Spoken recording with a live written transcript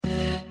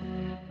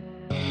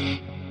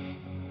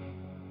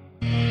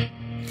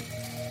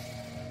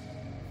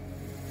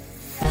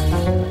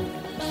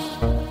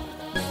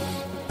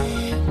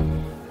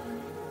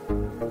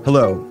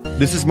Hello,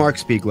 this is Mark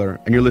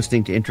Spiegler, and you're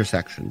listening to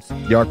Intersections,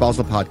 the Art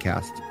Basel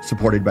podcast,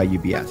 supported by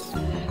UBS.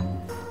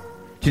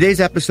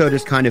 Today's episode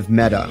is kind of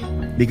meta,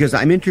 because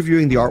I'm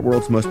interviewing the art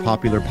world's most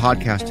popular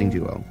podcasting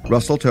duo,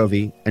 Russell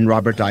Tovey and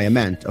Robert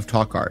Diament of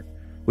Talk Art,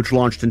 which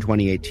launched in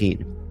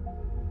 2018.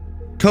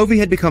 Tovey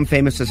had become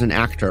famous as an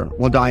actor,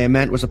 while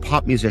Diament was a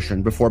pop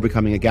musician before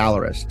becoming a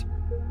gallerist.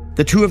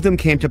 The two of them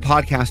came to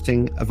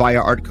podcasting via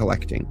art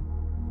collecting.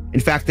 In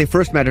fact, they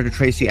first met at a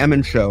Tracy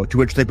Emin show to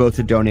which they both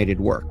had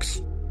donated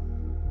works.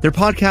 Their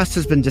podcast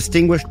has been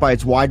distinguished by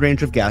its wide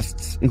range of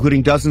guests,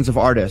 including dozens of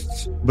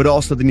artists, but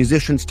also the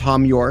musicians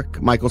Tom York,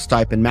 Michael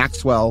Stipe and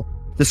Maxwell,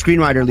 the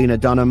screenwriter Lena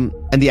Dunham,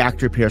 and the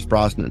actor Pierce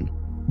Brosnan.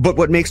 But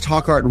what makes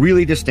Talk Art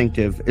really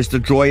distinctive is the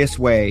joyous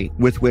way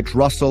with which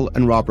Russell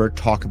and Robert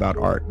talk about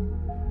art.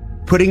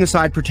 Putting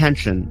aside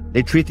pretension,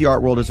 they treat the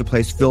art world as a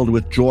place filled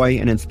with joy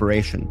and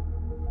inspiration.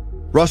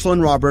 Russell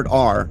and Robert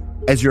are,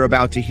 as you're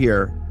about to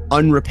hear,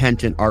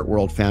 unrepentant art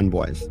world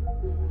fanboys.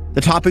 The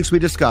topics we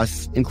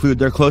discuss include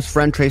their close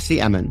friend Tracy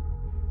Emin,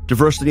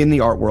 diversity in the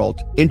art world,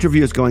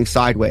 interviews going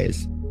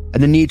sideways,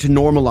 and the need to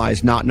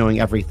normalize not knowing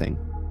everything.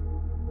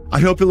 I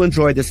hope you'll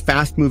enjoy this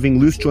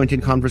fast-moving,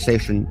 loose-jointed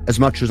conversation as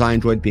much as I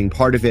enjoyed being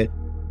part of it.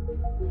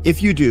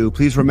 If you do,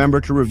 please remember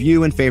to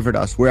review and favorite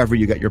us wherever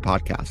you get your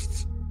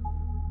podcasts.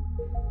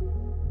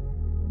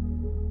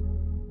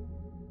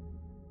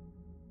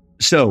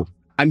 So,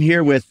 I'm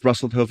here with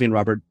Russell Tovey and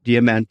Robert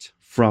Diament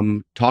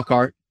from Talk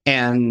Art,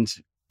 and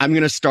I'm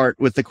going to start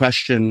with the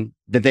question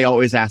that they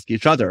always ask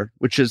each other,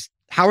 which is,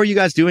 how are you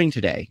guys doing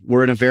today?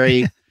 We're in a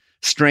very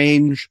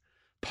strange,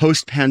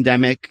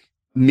 post-pandemic,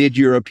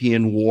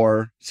 mid-European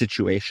war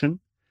situation.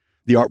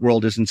 The art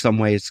world is in some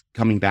ways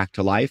coming back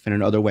to life, and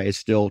in other ways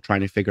still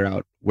trying to figure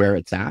out where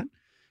it's at.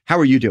 How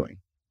are you doing?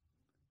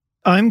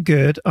 I'm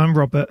good. I'm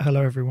Robert.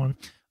 Hello, everyone.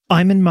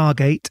 I'm in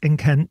Margate in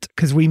Kent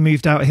because we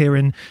moved out here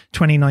in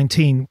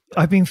 2019.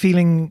 I've been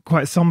feeling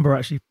quite somber,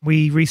 actually.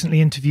 We recently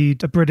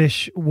interviewed a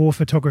British war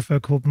photographer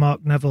called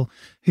Mark Neville,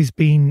 who's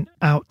been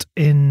out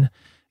in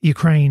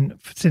Ukraine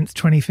since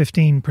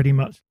 2015, pretty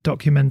much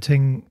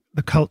documenting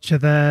the culture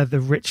there,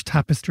 the rich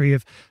tapestry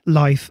of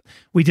life.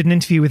 We did an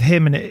interview with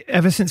him, and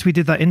ever since we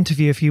did that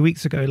interview a few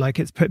weeks ago,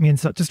 it's put me in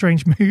such a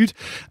strange mood,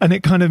 and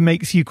it kind of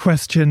makes you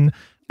question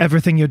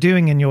everything you're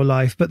doing in your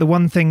life. But the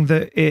one thing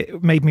that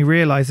it made me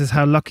realize is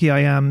how lucky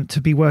I am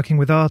to be working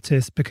with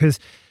artists, because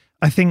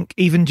I think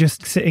even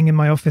just sitting in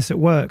my office at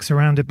work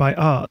surrounded by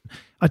art,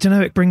 I don't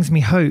know, it brings me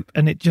hope.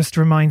 And it just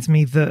reminds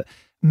me that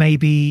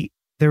maybe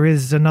there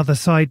is another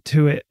side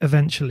to it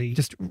eventually.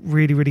 Just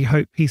really, really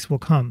hope peace will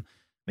come.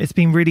 It's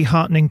been really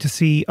heartening to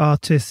see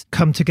artists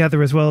come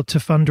together as well to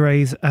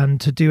fundraise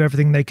and to do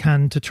everything they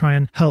can to try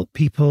and help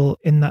people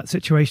in that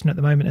situation at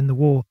the moment in the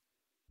war.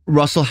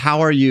 Russell,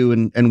 how are you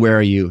and where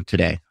are you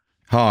today?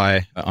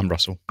 Hi, I'm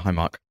Russell. Hi,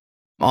 Mark.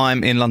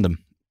 I'm in London.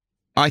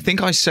 I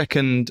think I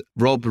second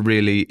Rob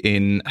really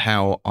in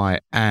how I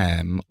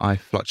am. I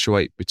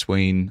fluctuate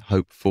between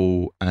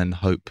hopeful and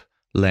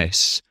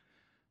hopeless,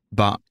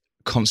 but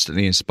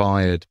constantly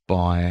inspired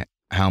by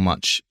how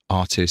much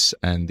artists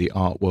and the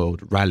art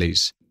world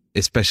rallies,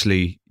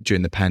 especially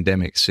during the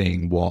pandemic,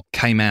 seeing what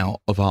came out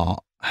of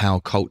art, how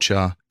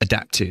culture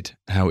adapted,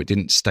 how it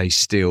didn't stay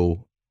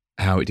still,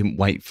 how it didn't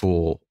wait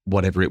for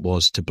whatever it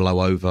was to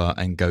blow over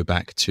and go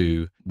back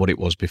to what it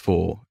was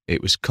before.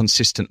 It was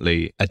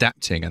consistently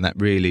adapting, and that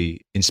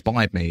really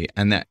inspired me.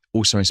 And that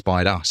also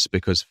inspired us,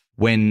 because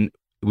when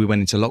we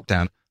went into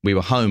lockdown, we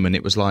were home and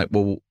it was like,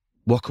 well,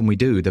 what can we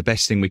do? The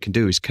best thing we can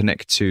do is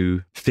connect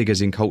to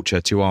figures in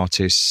culture, to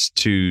artists,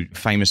 to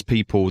famous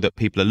people that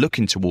people are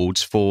looking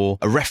towards for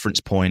a reference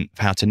point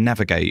for how to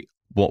navigate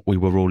what we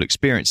were all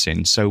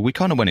experiencing. So we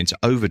kind of went into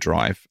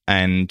overdrive,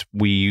 and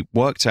we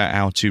worked out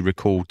how to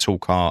record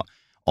Talk Art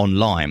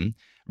online,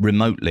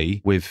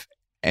 remotely, with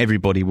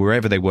everybody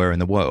wherever they were in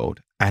the world.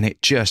 And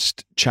it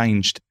just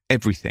changed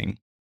everything.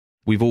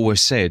 We've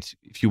always said,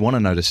 if you want to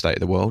know the state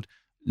of the world,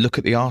 look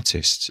at the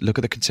artists, look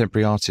at the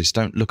contemporary artists.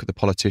 Don't look at the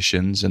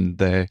politicians and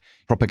their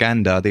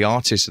propaganda. The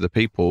artists are the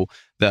people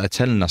that are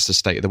telling us the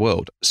state of the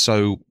world.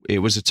 So it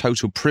was a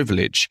total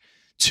privilege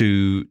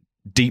to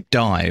deep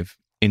dive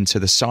into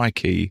the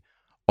psyche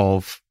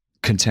of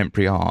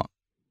contemporary art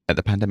at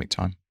the pandemic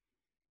time.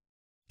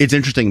 It's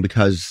interesting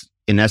because,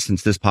 in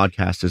essence, this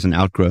podcast is an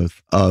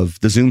outgrowth of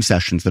the Zoom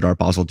sessions that Art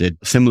Basel did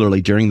similarly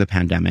during the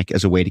pandemic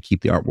as a way to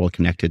keep the art world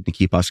connected and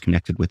keep us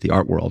connected with the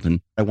art world. And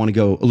I want to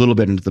go a little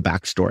bit into the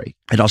backstory,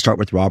 and I'll start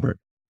with Robert.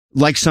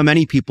 Like so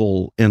many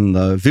people in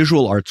the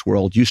visual arts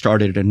world, you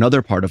started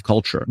another part of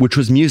culture, which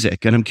was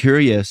music. And I'm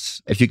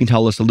curious if you can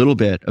tell us a little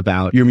bit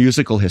about your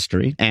musical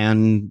history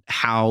and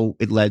how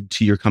it led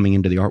to your coming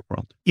into the art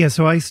world. Yeah,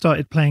 so I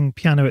started playing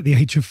piano at the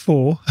age of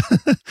 4.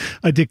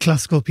 I did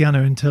classical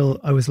piano until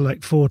I was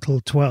 4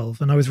 till 12.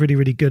 And I was really,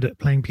 really good at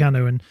playing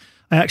piano. And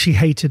I actually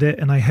hated it,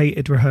 and I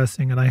hated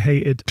rehearsing, and I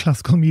hated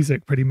classical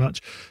music pretty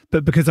much.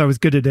 But because I was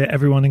good at it,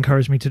 everyone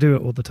encouraged me to do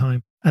it all the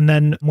time. And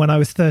then when I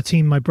was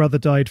 13, my brother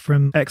died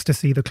from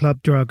ecstasy, the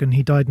club drug, and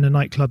he died in a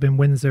nightclub in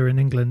Windsor in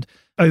England.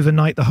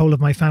 Overnight, the whole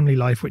of my family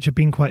life, which had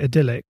been quite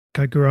idyllic,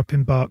 I grew up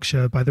in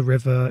Berkshire by the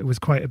river. It was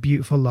quite a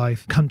beautiful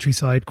life,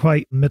 countryside,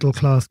 quite middle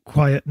class,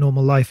 quiet,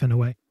 normal life in a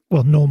way.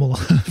 Well, normal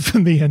for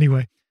me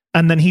anyway.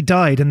 And then he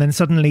died, and then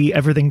suddenly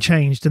everything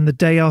changed. And the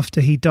day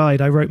after he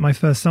died, I wrote my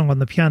first song on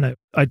the piano.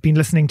 I'd been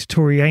listening to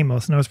Tori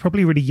Amos, and I was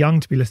probably really young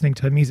to be listening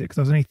to her music because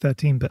I was only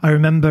 13. But I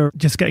remember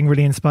just getting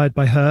really inspired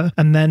by her.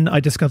 And then I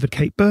discovered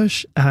Kate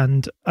Bush,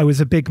 and I was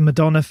a big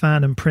Madonna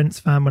fan and Prince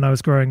fan when I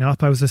was growing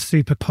up. I was a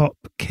super pop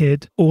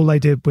kid. All I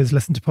did was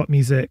listen to pop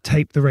music,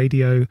 tape the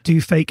radio,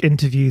 do fake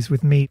interviews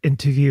with me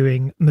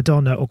interviewing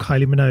Madonna or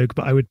Kylie Minogue,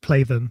 but I would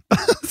play them.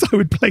 So I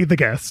would play the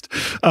guest.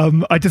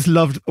 I just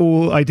loved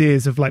all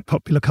ideas of like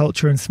popular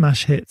culture and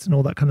smash hits and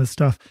all that kind of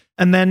stuff.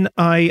 And then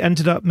I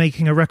ended up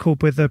making a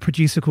record with a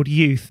producer called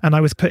Youth, and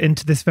I was put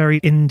into this very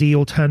indie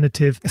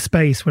alternative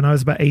space when I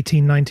was about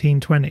 18,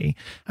 19, 20.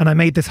 And I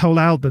made this whole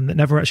album that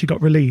never actually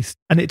got released.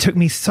 And it took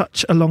me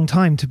such a long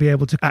time to be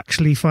able to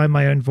actually find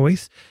my own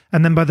voice.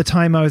 And then by the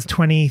time I was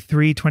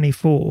 23,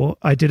 24,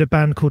 I did a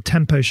band called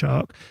Tempo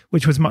Shark,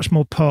 which was much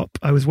more pop.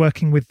 I was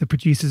working with the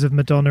producers of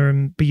Madonna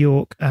and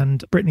Bjork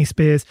and Britney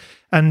Spears,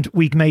 and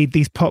we made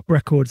these pop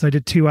records. I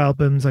did 2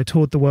 albums. I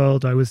toured the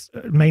world. I was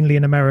mainly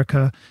in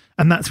America.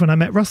 And that's when I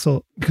met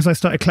Russell, because I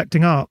started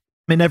collecting art.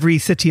 In every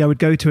city I would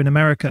go to in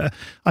America,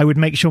 I would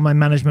make sure my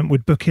management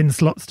would book in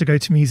slots to go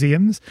to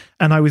museums.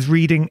 And I was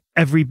reading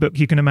every book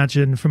you can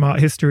imagine from art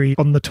history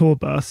on the tour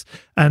bus.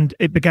 And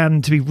it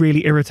began to be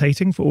really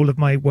irritating for all of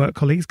my work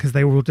colleagues because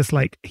they were all just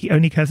like, he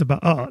only cares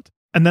about art.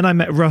 And then I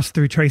met Russ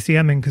through Tracy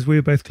Emin because we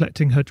were both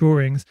collecting her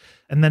drawings.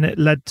 And then it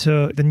led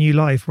to the new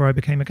life where I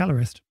became a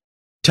gallerist.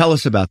 Tell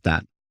us about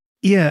that.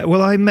 Yeah,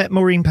 well, I met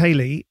Maureen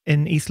Paley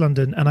in East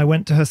London, and I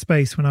went to her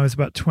space when I was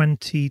about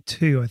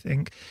 22, I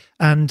think.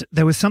 And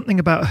there was something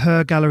about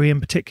her gallery in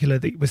particular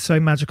that was so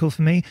magical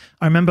for me.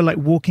 I remember like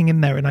walking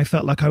in there and I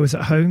felt like I was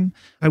at home.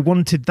 I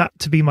wanted that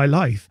to be my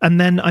life. And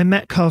then I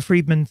met Carl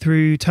Friedman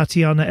through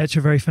Tatiana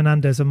Echeverry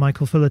Fernandez and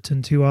Michael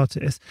Fullerton, 2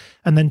 artists.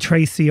 And then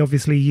Tracy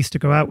obviously used to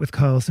go out with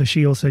Carl, so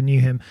she also knew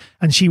him.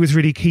 And she was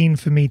really keen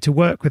for me to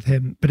work with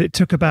him. But it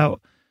took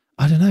about,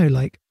 I don't know,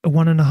 like a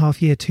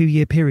 1.5 year, 2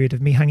 year period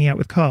of me hanging out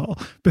with Carl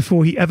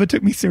before he ever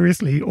took me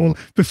seriously, or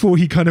before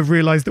he kind of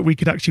realized that we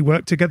could actually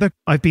work together.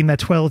 I've been there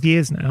 12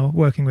 years now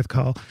working with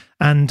Carl.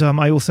 And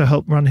I also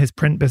help run his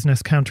print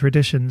business, Counter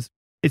Editions.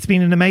 It's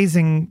been an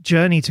amazing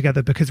journey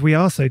together because we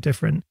are so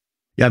different.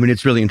 Yeah, I mean,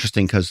 it's really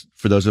interesting because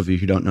for those of you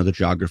who don't know the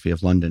geography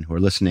of London who are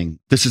listening,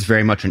 this is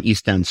very much an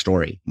East End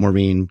story.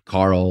 Maureen,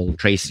 Carl,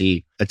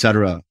 Tracy,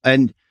 etc.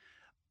 And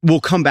we'll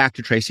come back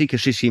to Tracy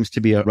because she seems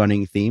to be a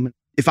running theme.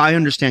 If I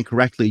understand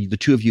correctly, the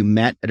 2 of you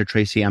met at a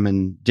Tracy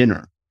Emin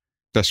dinner.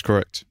 That's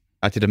correct.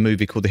 I did a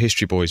movie called The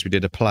History Boys. We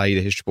did a play,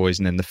 The History Boys,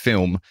 and then the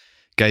film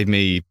gave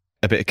me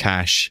a bit of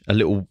cash, a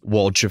little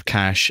wodge of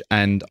cash,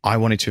 and I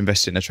wanted to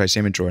invest it in a Tracy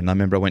Emin drawing. And I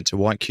remember I went to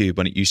White Cube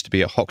when it used to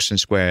be at Hoxton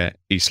Square,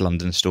 East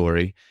London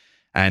Story,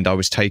 and I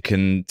was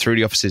taken through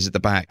the offices at the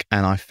back,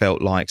 and I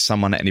felt like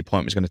someone at any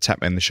point was going to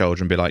tap me on the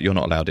shoulder and be like, "You're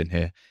not allowed in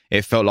here."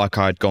 It felt like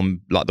I'd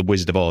gone like the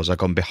Wizard of Oz. I'd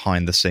gone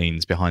behind the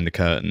scenes, behind the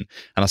curtain. And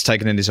I was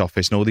taken in this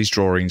office and all these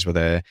drawings were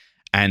there.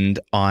 And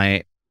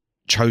I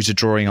chose a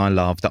drawing I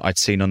loved that I'd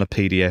seen on a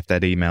PDF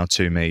they'd emailed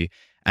to me.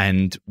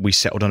 And we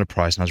settled on a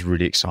price and I was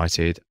really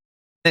excited.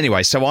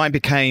 Anyway, so I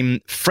became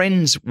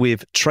friends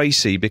with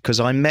Tracy because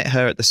I met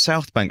her at the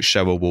South Bank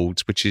Show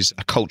Awards, which is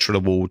a cultural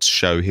awards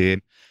show here.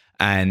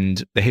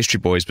 And The History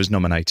Boys was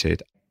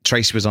nominated.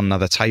 Tracy was on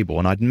another table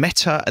and I'd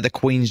met her at the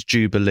Queen's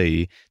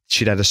Jubilee.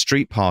 She'd had a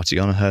street party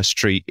on her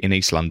street in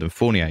East London,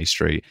 Fournier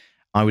Street.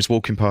 I was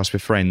walking past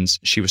with friends.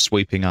 She was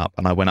sweeping up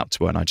and I went up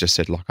to her and I just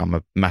said, look, I'm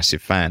a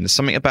massive fan. There's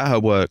something about her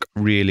work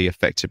really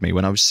affected me.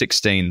 When I was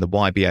 16, the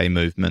YBA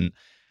movement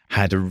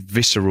had a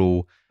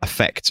visceral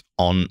effect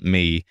on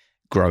me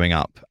growing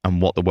up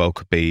and what the world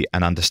could be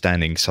and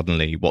understanding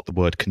suddenly what the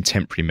word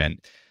contemporary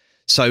meant.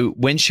 So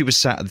when she was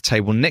sat at the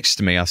table next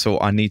to me, I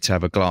thought I need to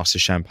have a glass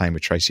of champagne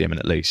with Tracy Emin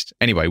at least.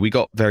 Anyway, we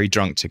got very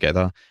drunk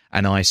together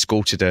and I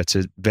escorted her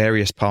to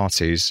various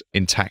parties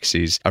in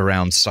taxis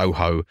around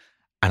Soho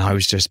and I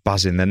was just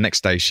buzzing. The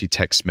next day she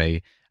texted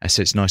me and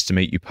said, "It's nice to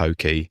meet you,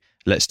 Pokey.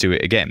 Let's do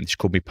it again." She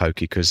called me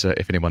Pokey because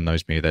if anyone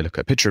knows me, they look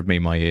at a picture of me,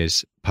 my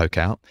ears poke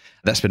out.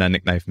 That's been her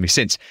nickname for me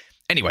since.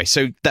 Anyway,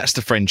 so that's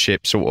the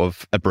friendship sort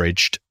of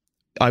abridged.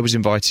 I was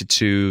invited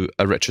to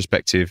a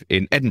retrospective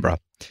in Edinburgh.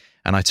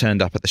 And I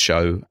turned up at the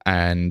show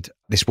and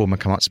this woman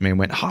came up to me and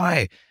went,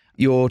 "Hi,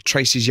 you're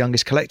Tracy's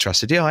youngest collector." I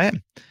said, "Yeah, I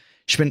am."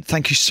 She went,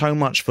 "Thank you so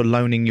much for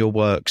loaning your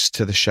works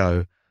to the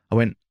show." I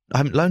went, "I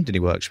haven't loaned any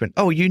works." She went,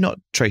 "Oh, you're not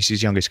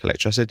Tracy's youngest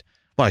collector?" I said,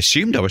 "Well, I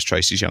assumed I was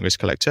Tracy's youngest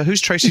collector.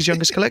 Who's Tracy's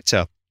youngest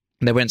collector?"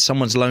 And they went,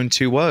 "Someone's loaned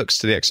 2 works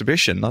to the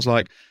exhibition." And I was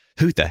like,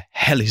 who the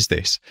hell is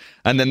this?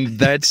 And then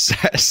they'd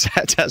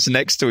sat us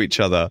next to each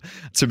other.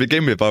 To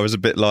begin with, I was a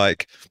bit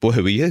like, well,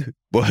 who are you?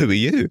 Well, who are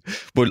you?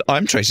 Well,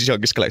 I'm Tracy's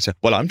youngest collector.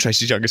 Well, I'm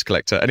Tracy's youngest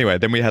collector. Anyway,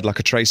 then we had like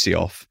a Tracy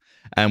off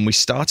and we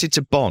started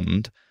to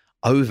bond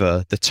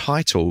over the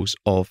titles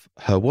of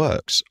her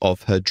works,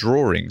 of her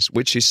drawings,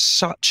 which is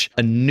such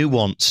a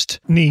nuanced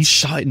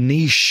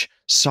niche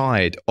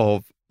side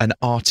of an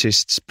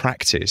artist's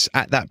practice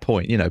at that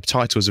point. You know,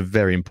 titles are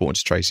very important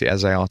to Tracy,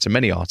 as they are to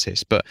many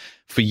artists. But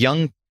for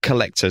young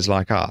collectors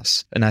like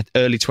us in our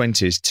early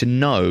 20s to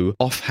know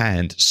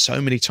offhand so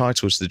many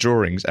titles to the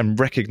drawings and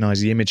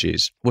recognize the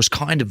images was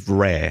kind of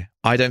rare.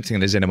 I don't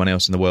think there's anyone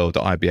else in the world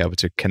that I'd be able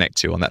to connect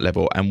to on that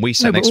level. And we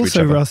sat next to each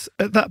other. Russ,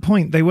 at that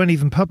point, they weren't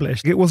even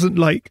published. It wasn't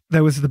like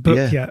there was the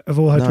book yet of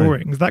all her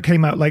drawings. That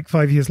came out like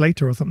 5 years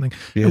later or something.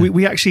 Yeah.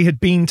 We actually had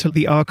been to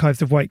the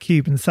archives of White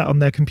Cube and sat on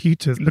their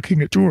computers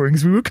looking at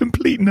drawings. We were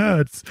complete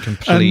nerds.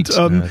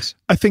 Nerds.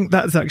 I think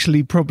that's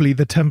actually probably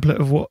the template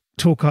of what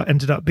Talk Art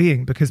ended up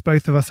being, because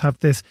both of us have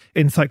this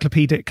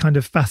encyclopedic kind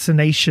of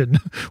fascination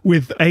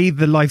with A,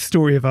 the life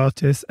story of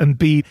artists, and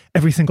B,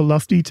 every single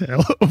last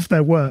detail of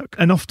their work,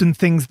 and often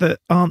things that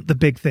aren't the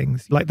big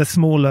things, like the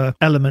smaller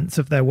elements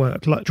of their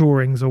work, like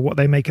drawings or what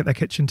they make at their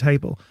kitchen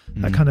table,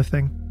 that kind of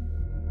thing.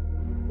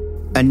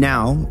 And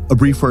now, a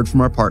brief word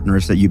from our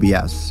partners at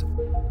UBS.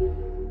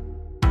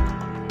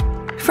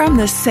 From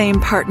the same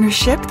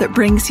partnership that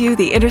brings you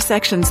the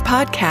Intersections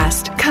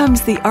podcast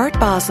comes the Art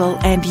Basel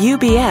and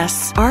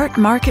UBS Art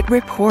Market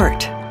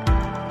Report.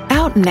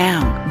 Out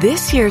now,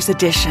 this year's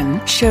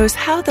edition shows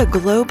how the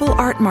global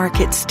art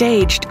market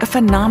staged a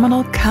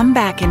phenomenal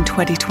comeback in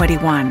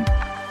 2021.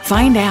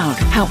 Find out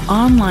how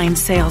online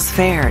sales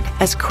fared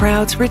as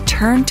crowds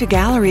returned to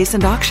galleries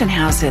and auction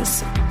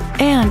houses,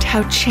 and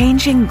how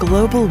changing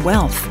global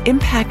wealth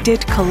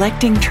impacted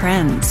collecting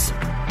trends.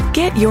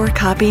 Get your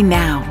copy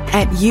now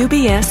at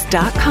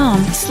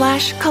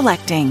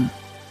ubs.com/collecting.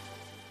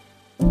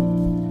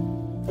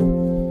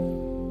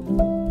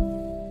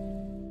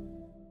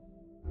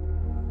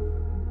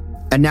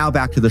 And now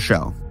back to the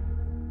show.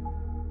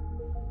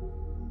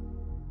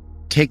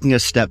 Taking a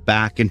step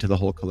back into the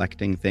whole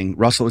collecting thing,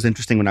 Russell, was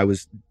interesting when I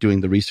was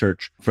doing the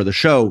research for the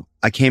show.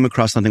 I came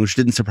across something which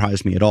didn't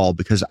surprise me at all,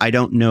 because I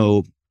don't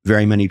know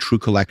very many true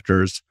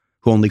collectors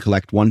who only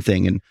collect one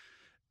thing. And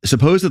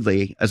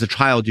supposedly, as a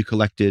child, you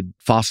collected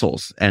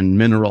fossils and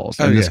minerals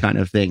and this kind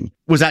of thing.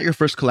 Was that your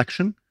first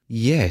collection?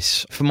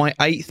 Yes. For my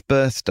 8th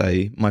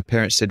birthday, my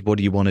parents said, "What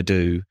do you want to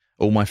do?"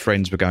 All my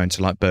friends were going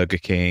to like Burger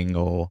King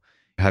or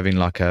having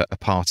like a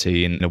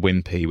party in a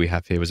Wimpy we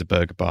have here was a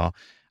burger bar.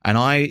 And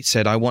I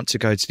said, I want to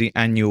go to the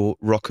annual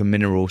Rock and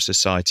Mineral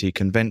Society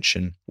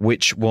convention,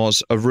 which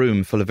was a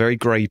room full of very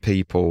grey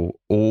people,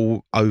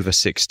 all over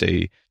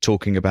 60,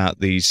 talking about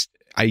these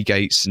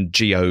agates and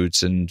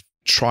geodes and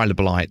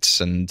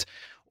trilobites and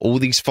all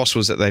these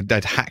fossils that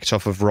they'd hacked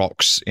off of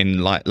rocks in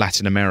like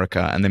Latin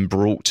America and then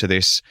brought to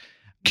this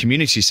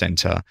community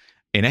centre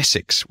in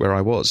Essex where I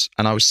was.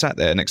 And I was sat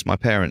there next to my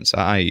parents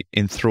at 8,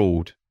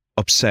 enthralled,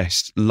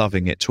 obsessed,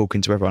 loving it,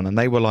 talking to everyone. And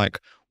they were like,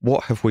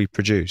 what have we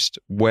produced?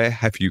 Where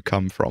have you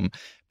come from?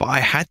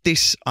 But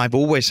I've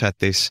always had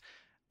this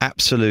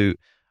absolute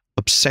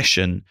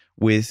obsession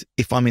with,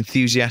 if I'm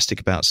enthusiastic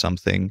about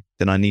something,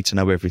 then I need to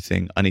know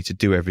everything. I need to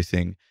do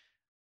everything.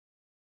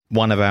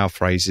 One of our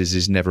phrases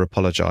is never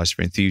apologize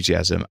for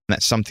enthusiasm. And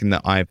that's something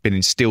that I've been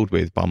instilled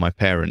with by my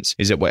parents,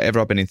 is that whatever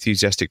I've been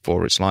enthusiastic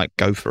for, it's like,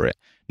 go for it.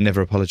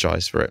 Never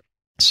apologize for it.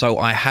 So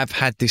I have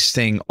had this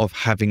thing of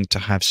having to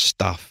have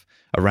stuff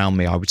around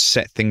me. I would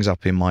set things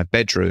up in my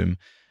bedroom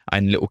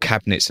and little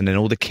cabinets, and then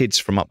all the kids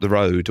from up the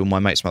road, all my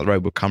mates from up the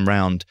road would come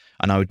round,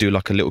 and I would do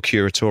like a little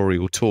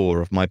curatorial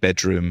tour of my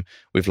bedroom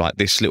with like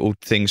this little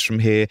things from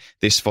here,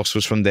 this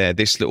fossil's from there,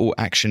 this little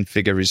action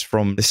figure is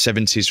from the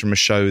 70s from a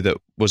show that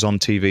was on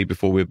TV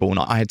before we were born.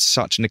 I had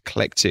such an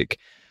eclectic,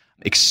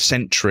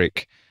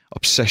 eccentric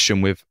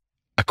obsession with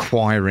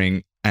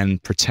acquiring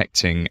and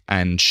protecting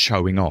and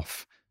showing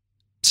off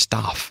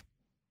stuff.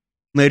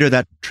 Later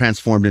that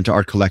transformed into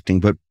art collecting,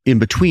 but in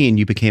between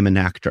you became an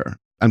actor.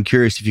 I'm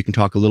curious if you can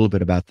talk a little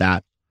bit about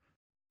that.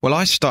 Well,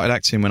 I started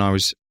acting when I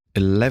was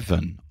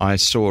 11. I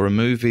saw a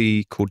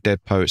movie called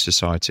Dead Poets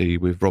Society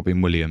with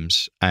Robin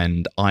Williams,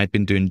 and I'd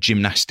been doing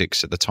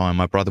gymnastics at the time.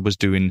 My brother was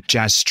doing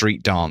jazz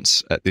street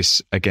dance at this,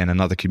 again,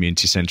 another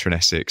community centre in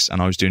Essex,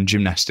 and I was doing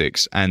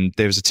gymnastics. And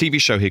there was a TV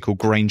show here called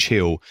Grange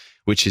Hill,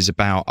 which is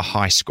about a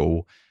high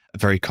school, a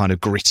very kind of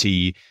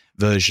gritty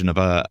version of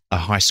a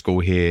high school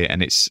here,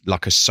 and it's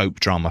like a soap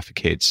drama for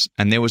kids.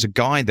 And there was a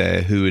guy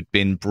there who had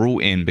been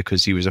brought in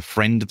because he was a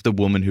friend of the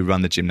woman who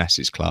ran the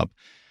gymnastics club,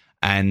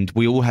 and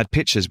we all had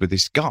pictures with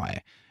this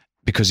guy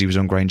because he was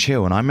on Grange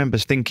Hill. And I remember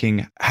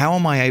thinking, how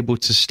am I able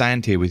to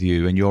stand here with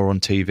you and you're on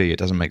TV? It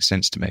doesn't make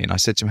sense to me. And I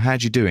said to him,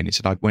 how'd you do it? And he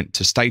said, I went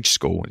to stage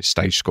school. It's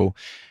stage school.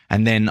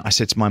 And then I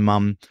said to my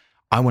mum,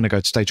 I want to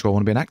go to stage school. I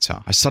want to be an actor.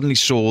 I suddenly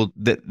saw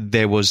that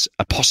there was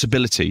a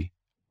possibility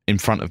in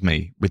front of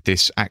me with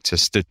this actor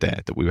stood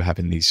there that we were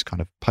having these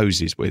kind of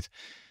poses with.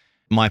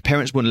 My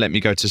parents wouldn't let me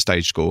go to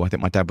stage school. I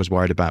think my dad was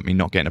worried about me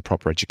not getting a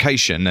proper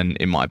education, and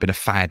it might have been a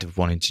fad of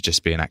wanting to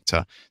just be an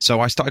actor. So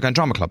I started going to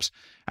drama clubs.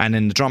 And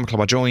in the drama club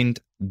I joined,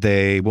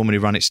 the woman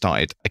who ran it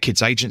started a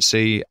kids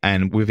agency,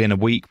 and within a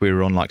week we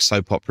were on like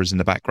soap operas in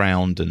the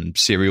background and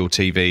serial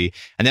TV.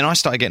 And then I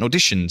started getting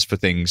auditions for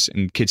things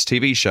in kids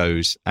TV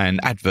shows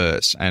and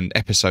adverts and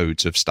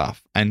episodes of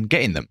stuff and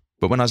getting them.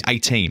 But when I was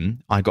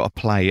 18, I got a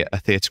play at a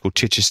theatre called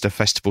Chichester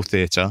Festival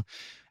Theatre,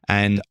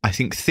 And I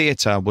think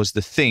theatre was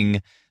the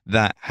thing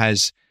that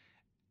has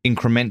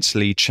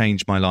incrementally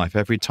changed my life.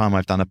 Every time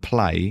I've done a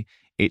play,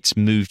 it's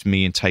moved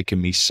me and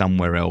taken me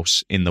somewhere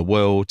else in the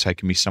world,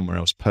 taken me somewhere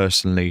else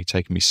personally,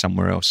 taken me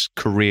somewhere else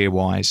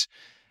career-wise.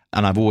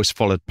 And I've always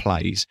followed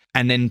plays.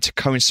 And then to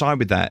coincide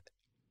with that,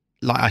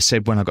 like I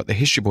said, when I got the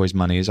History Boys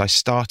money, is I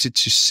started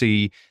to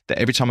see that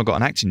every time I got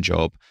an acting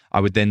job, I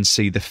would then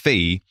see the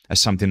fee as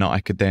something that I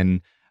could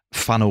then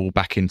funnel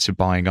back into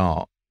buying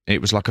art.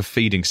 It was like a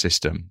feeding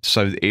system.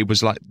 So it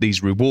was like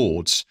these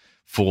rewards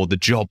for the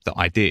job that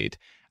I did.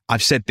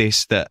 I've said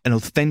this, that an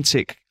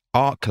authentic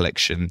art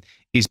collection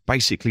is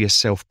basically a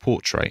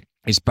self-portrait.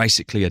 It's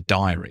basically a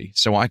diary.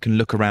 So I can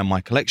look around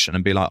my collection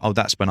and be like, oh,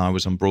 that's when I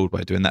was on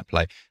Broadway doing that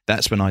play.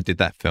 That's when I did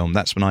that film.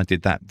 That's when I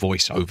did that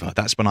voiceover.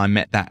 That's when I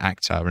met that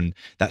actor and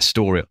that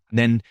story. And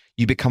then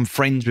you become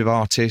friends with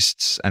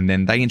artists, and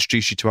then they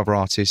introduce you to other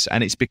artists,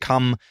 and it's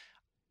become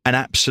an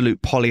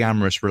absolute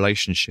polyamorous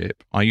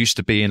relationship. I used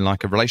to be in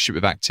like a relationship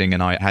with acting,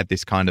 and I had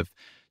this kind of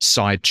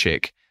side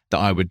chick that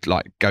I would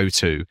like go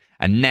to.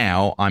 And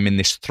now I'm in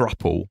this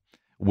throuple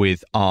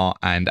with art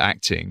and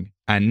acting,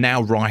 and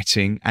now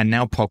writing, and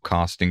now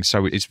podcasting.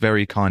 So it's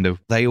very kind of,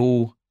 they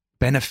all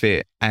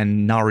benefit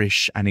and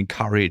nourish and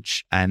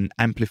encourage and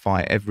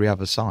amplify every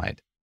other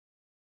side.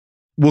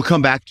 We'll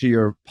come back to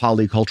your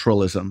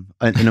polyculturalism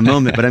in a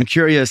moment, but I'm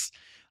curious,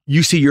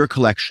 you see your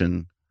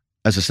collection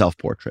as a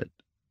self-portrait.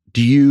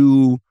 Do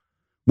you,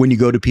 when you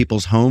go to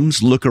people's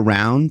homes, look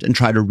around and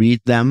try to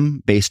read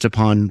them based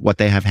upon what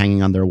they have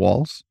hanging on their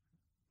walls?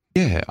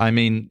 Yeah, I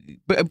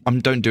mean, but I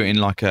don't do it in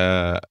like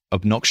a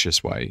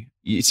obnoxious way.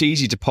 It's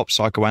easy to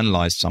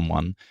pop-psychoanalyze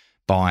someone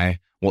by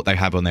what they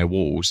have on their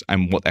walls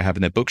and what they have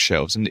in their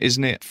bookshelves. And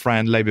isn't it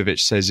Fran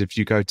Lebowitz says, if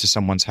you go to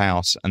someone's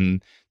house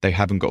and they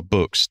haven't got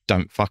books,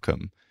 don't fuck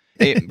them.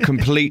 It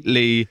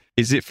completely,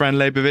 is it Fran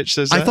Lebowitz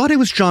says that? I thought it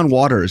was John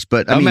Waters,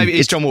 but I mean, maybe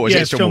it's John Waters.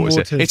 Yeah, it's John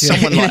Waters. It's yeah.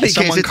 someone like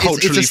someone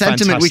culturally it's a sentiment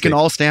fantastic. we can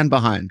all stand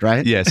behind,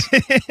 right? Yes.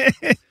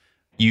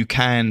 You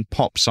can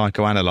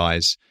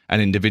pop-psychoanalyze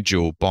an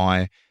individual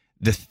by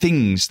the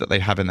things that they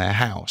have in their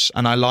house.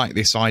 And I like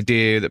this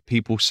idea that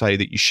people say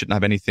that you shouldn't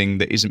have anything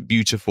that isn't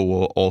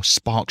beautiful or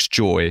sparks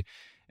joy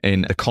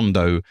in a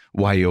condo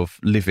way of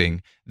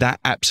living. That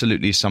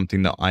absolutely is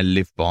something that I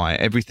live by.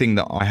 Everything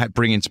that I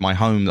bring into my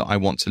home that I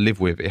want to live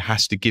with, it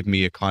has to give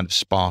me a kind of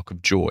spark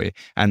of joy.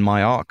 And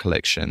my art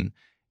collection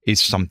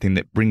is something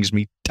that brings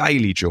me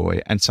daily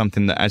joy, and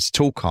something that, as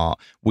Talk Art,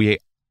 we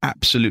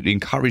absolutely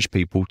encourage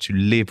people to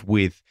live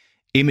with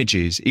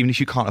images, even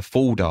if you can't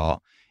afford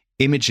art,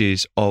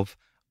 images of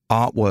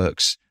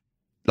artworks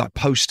like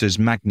posters,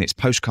 magnets,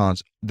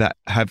 postcards that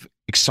have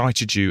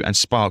excited you and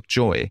sparked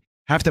joy.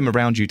 Have them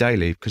around you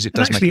daily, because it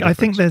does make a difference. I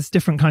think there's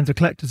different kinds of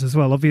collectors as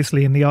well.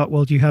 Obviously, in the art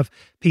world, you have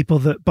people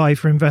that buy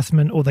for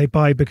investment, or they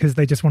buy because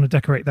they just want to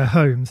decorate their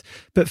homes.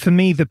 But for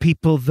me, the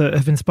people that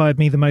have inspired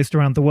me the most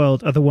around the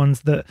world are the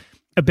ones that,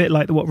 a bit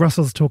like what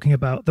Russell's talking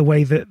about, the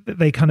way that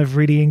they kind of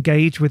really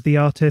engage with the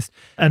artist,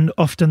 and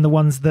often the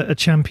ones that are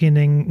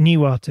championing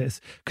new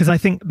artists. Because I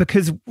think,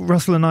 because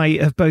Russell and I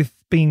have both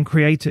been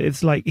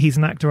creatives, like he's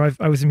an actor,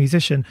 I was a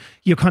musician,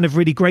 you're kind of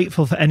really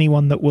grateful for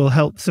anyone that will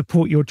help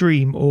support your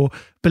dream or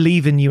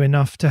believe in you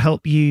enough to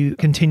help you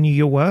continue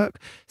your work.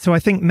 So I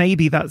think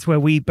maybe that's where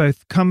we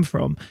both come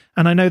from.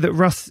 And I know that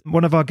Russ,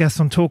 one of our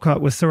guests on Talk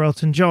Art, was Sir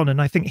Elton John, and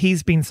I think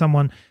he's been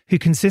someone who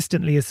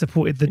consistently has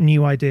supported the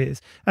new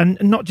ideas, and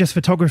not just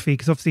photography,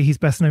 because obviously he's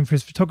best known for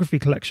his photography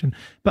collection,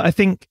 but I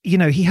think, you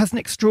know, he has an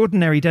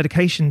extraordinary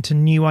dedication to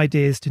new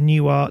ideas, to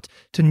new art,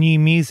 to new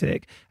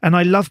music. And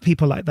I love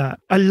people like that.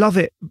 I love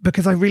it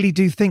because I really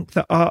do think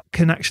that art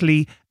can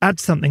actually add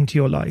something to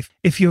your life.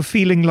 If you're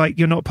feeling like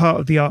you're not part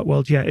of the art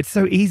world yet, it's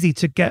so easy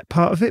to get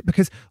part of it,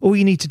 because all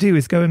you need to do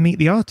is go and meet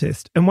the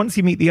artist. And once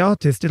you meet the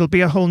artist, it'll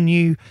be a whole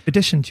new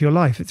addition to your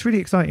life. It's really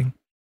exciting.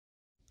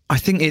 I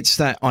think it's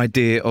that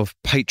idea of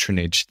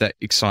patronage that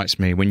excites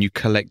me when you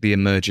collect the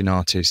emerging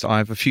artist. I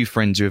have a few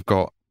friends who have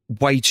got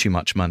way too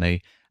much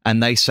money,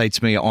 and they say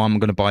to me, oh, I'm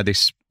going to buy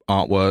this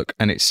artwork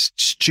and it's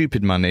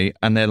stupid money.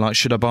 And they're like,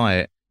 should I buy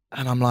it?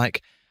 And I'm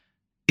like,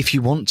 if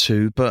you want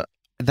to, but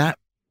that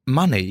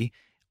money,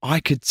 I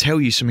could tell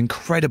you some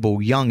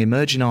incredible young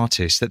emerging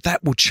artists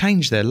that will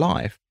change their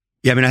life.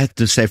 Yeah, I mean, I have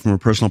to say from a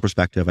personal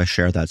perspective, I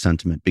share that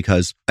sentiment,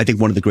 because I think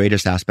one of the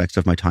greatest aspects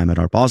of my time at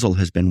Art Basel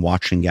has been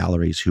watching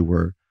galleries who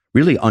were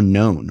really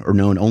unknown or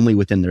known only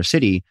within their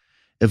city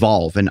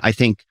evolve. And I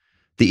think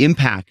the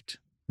impact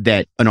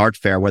that an art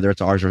fair, whether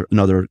it's ours or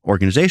another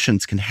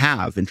organizations, can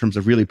have in terms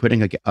of really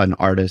putting an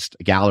artist,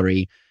 a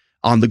gallery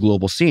on the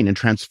global scene and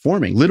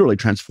literally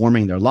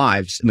transforming their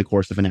lives in the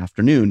course of an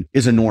afternoon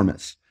is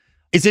enormous.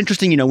 It's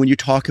interesting, you know, when you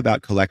talk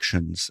about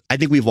collections, I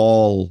think we've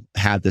all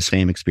had the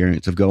same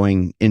experience of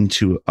going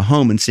into a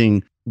home and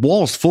seeing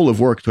walls full of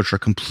works which are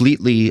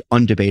completely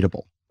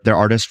undebatable. They're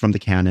artists from the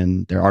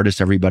canon, they're artists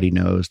everybody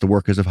knows, the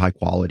work is of high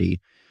quality.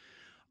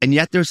 And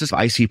yet there's this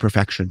icy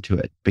perfection to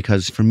it,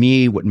 because for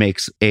me, what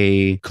makes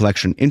a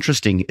collection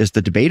interesting is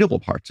the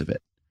debatable parts of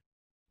it.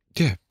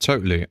 Yeah,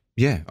 totally.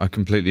 Yeah, I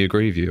completely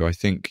agree with you. I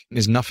think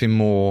there's nothing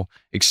more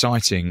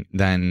exciting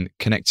than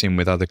connecting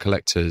with other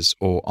collectors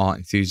or art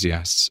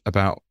enthusiasts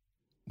about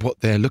what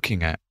they're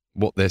looking at,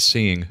 what they're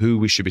seeing, who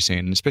we should be seeing.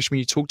 And especially when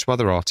you talk to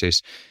other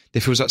artists,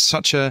 there feels like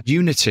such a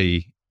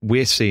unity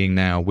we're seeing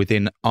now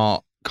within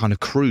art kind of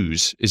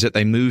crews, is that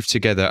they move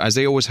together as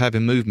they always have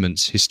in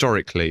movements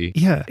historically.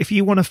 Yeah, if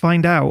you want to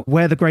find out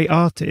where the great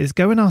art is,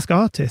 go and ask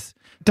artists.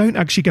 Don't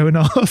actually go and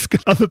ask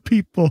other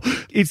people.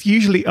 It's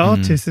usually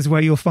artists is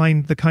where you'll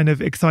find the kind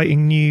of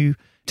exciting new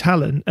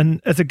talent.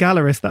 And as a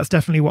gallerist, that's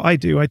definitely what I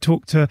do. I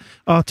talk to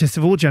artists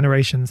of all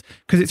generations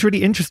because it's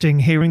really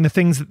interesting hearing the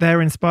things that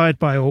they're inspired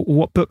by or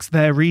what books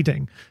they're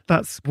reading.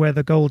 That's where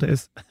the gold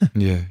is.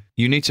 Yeah.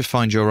 You need to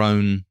find your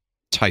own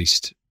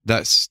taste.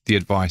 That's the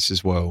advice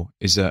as well,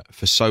 is that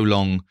for so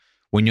long,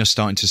 when you're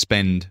starting to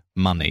spend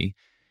money,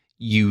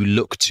 you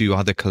look to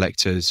other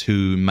collectors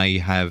who may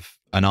have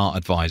an art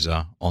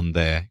advisor on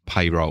their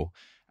payroll,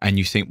 and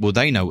you think, well,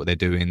 they know what they're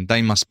doing.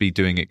 They must be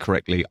doing it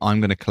correctly.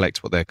 I'm going to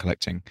collect what they're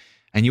collecting.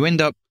 And you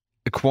end up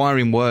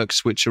acquiring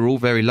works which are all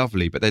very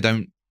lovely, but they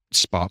don't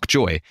spark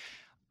joy.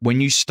 When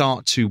you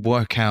start to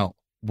work out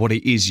what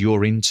it is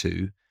you're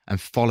into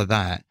and follow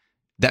that,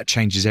 that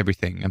changes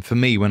everything. And for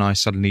me, when I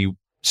suddenly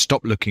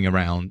stopped looking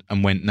around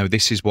and went, no,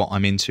 this is what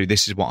I'm into,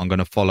 this is what I'm going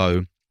to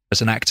follow.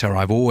 As an actor,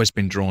 I've always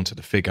been drawn to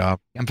the figure.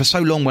 And for so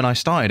long when I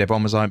started,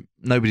 everyone was like,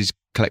 nobody's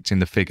collecting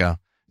the figure.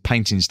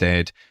 Painting's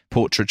dead.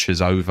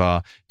 Portraiture's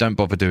over. Don't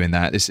bother doing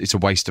that. It's a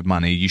waste of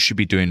money. You should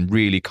be doing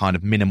really kind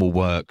of minimal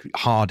work,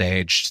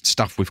 hard-edged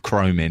stuff with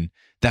chrome in.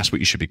 That's what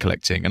you should be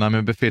collecting. And I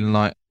remember feeling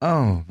like,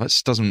 oh,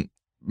 that doesn't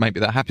make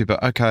me that happy,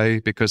 but okay,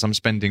 because I'm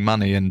spending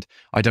money and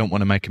I don't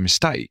want to make a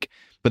mistake.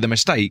 But the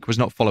mistake was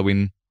not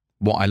following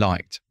what I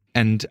liked.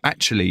 And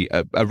actually,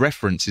 a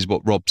reference is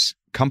what Rob's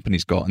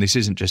company's got, and this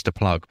isn't just a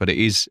plug, but it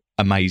is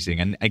amazing.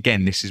 And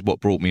again, this is what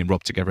brought me and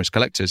Rob together as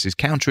collectors, is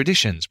Counter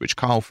Editions, which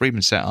Carl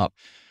Friedman set up.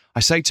 I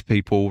say to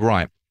people,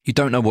 right, you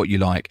don't know what you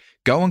like,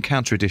 go on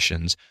Counter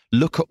Editions,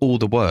 look at all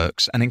the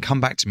works, and then come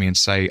back to me and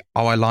say,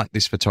 oh, I like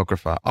this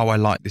photographer, oh, I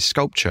like this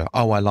sculpture,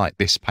 oh, I like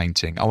this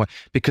painting.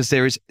 Because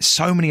there is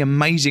so many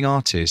amazing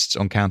artists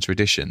on Counter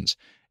Editions,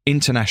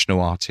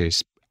 international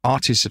artists,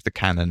 artists of the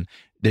canon.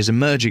 There's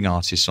emerging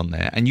artists on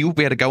there, and you'll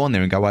be able to go on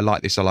there and go, I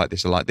like this, I like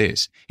this, I like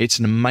this. It's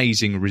an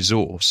amazing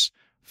resource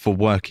for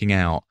working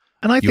out.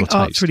 And I think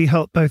art's really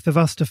helped both of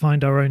us to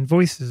find our own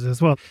voices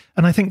as well.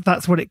 And I think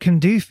that's what it can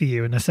do for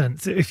you in a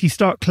sense. If you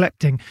start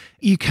collecting,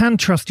 you can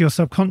trust your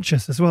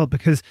subconscious as well,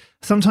 because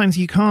sometimes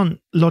you can't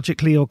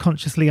logically or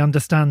consciously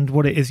understand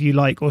what it is you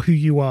like or who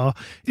you are.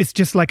 It's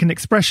just like an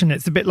expression.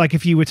 It's a bit like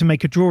if you were to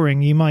make a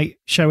drawing, you might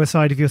show a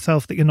side of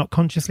yourself that you're not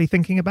consciously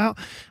thinking about.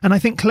 And I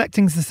think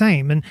collecting's the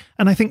same. And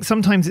I think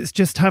sometimes it's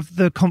just have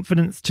the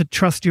confidence to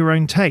trust your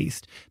own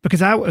taste,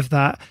 because out of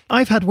that,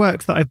 I've had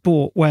works that I've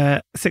bought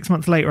where 6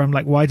 months later, I'm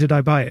like, why did I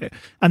buy it?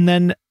 And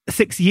then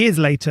 6 years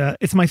later,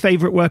 it's my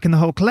favorite work in the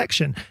whole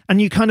collection. And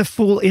you kind of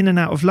fall in and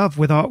out of love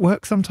with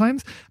artwork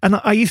sometimes.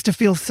 And I used to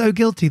feel so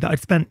guilty that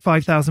I'd spent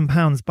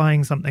 £5,000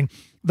 buying something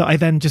that I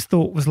then just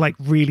thought was like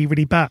really,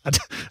 really bad.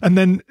 And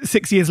then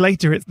 6 years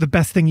later, it's the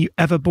best thing you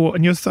ever bought.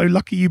 And you're so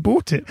lucky you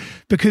bought it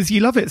because you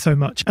love it so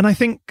much. And I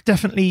think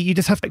definitely you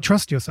just have to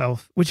trust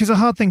yourself, which is a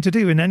hard thing to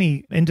do in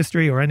any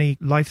industry or any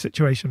life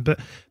situation.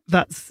 But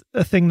that's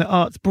a thing that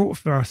art's brought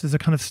for us as a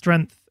kind of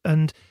strength,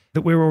 and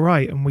that we're all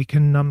right and we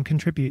can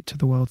contribute to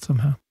the world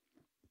somehow.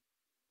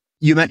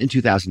 You met in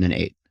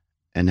 2008.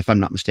 And if I'm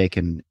not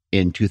mistaken,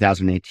 in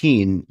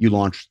 2018, you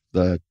launched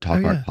the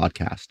Talk Art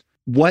podcast.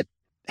 What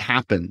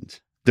happened?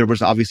 There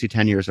was obviously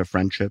 10 years of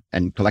friendship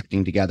and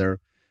collecting together.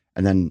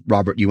 And then,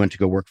 Robert, you went to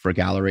go work for a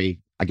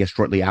gallery, I guess,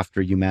 shortly after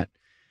you met.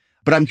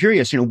 But I'm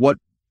curious, what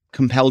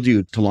compelled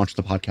you to launch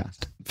the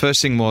podcast?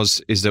 First thing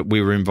is that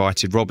we were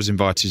invited, Rob was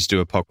invited to do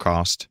a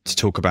podcast to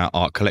talk about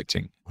art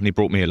collecting. And he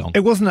brought me along.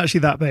 It wasn't actually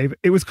that, babe.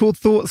 It was called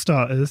Thought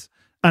Starters,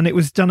 and it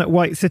was done at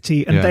White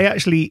City. And they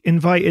actually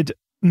invited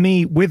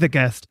me with a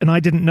guest, and I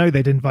didn't know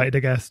they'd invited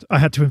a guest. I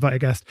had to invite a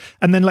guest.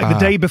 And then the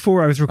day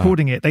before I was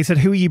recording it, they said,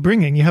 who are you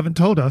bringing? You haven't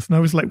told us. And I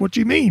was like, what do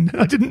you mean?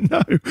 I didn't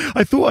know.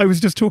 I thought I was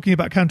just talking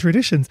about Counter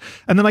Editions.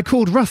 And then I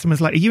called Russ and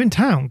was like, are you in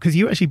town? Because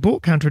you actually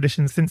bought Counter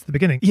Editions since the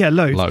beginning. Yeah,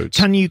 loads.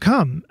 Can you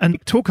come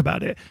and talk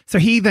about it? So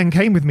he then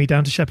came with me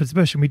down to Shepherd's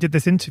Bush and we did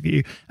this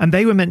interview, and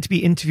they were meant to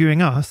be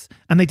interviewing us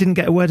and they didn't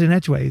get a word in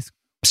edgeways.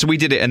 So we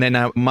did it, and then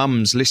our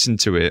mums listened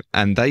to it,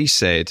 and they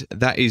said,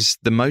 that is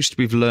the most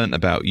we've learnt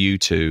about you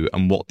two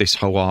and what this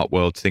whole art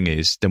world thing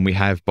is than we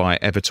have by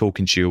ever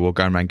talking to you or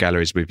going around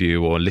galleries with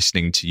you or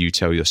listening to you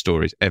tell your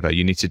stories ever.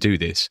 You need to do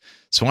this.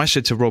 So I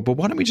said to Rob, well,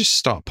 why don't we just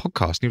start a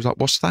podcast? And he was like,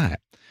 what's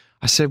that?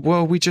 I said,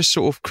 well, we just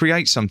sort of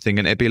create something,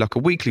 and it'd be like a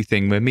weekly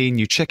thing where me and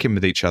you check in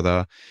with each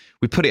other.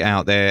 We put it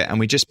out there, and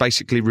we just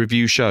basically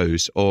review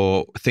shows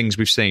or things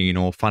we've seen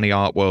or funny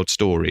art world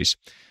stories.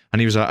 And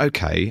he was like,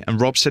 okay.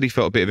 And Rob said he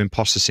felt a bit of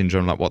imposter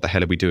syndrome, like, what the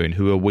hell are we doing?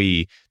 Who are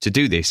we to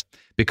do this?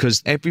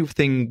 Because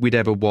everything we'd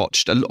ever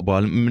watched,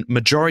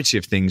 majority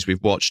of things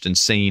we've watched and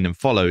seen and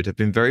followed have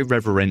been very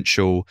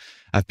reverential,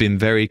 have been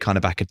very kind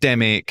of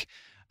academic,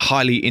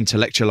 highly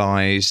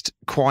intellectualized,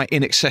 quite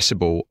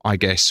inaccessible, I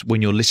guess,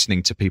 when you're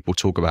listening to people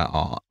talk about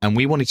art. And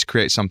we wanted to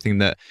create something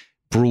that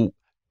brought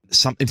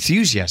some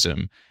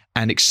enthusiasm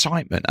and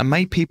excitement and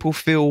made people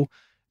feel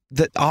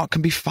that art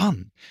can be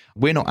fun.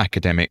 We're not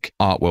academic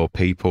art world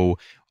people.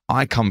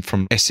 I come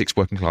from Essex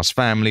working class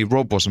family.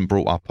 Rob wasn't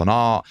brought up on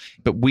art,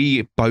 but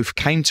we both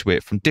came to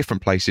it from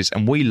different places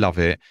and we love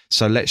it.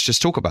 So let's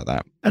just talk about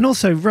that. And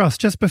also, Russ,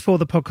 just before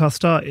the podcast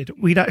started,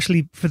 we'd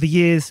actually, for the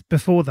years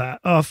before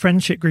that, our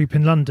friendship group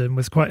in London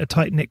was quite a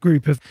tight-knit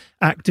group of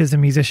actors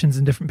and musicians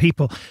and different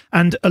people.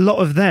 And a lot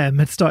of them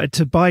had started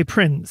to buy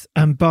prints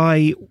and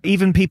buy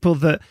even people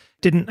that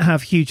didn't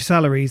have huge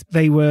salaries.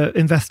 They were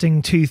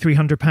investing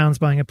 £200-300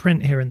 buying a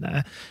print here and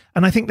there.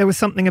 And I think there was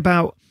something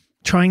about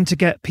trying to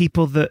get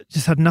people that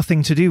just had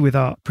nothing to do with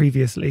art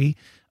previously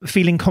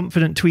feeling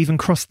confident to even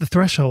cross the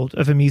threshold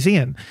of a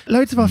museum.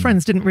 Loads of our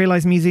friends didn't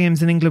realise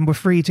museums in England were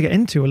free to get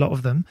into, a lot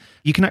of them.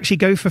 You can actually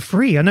go for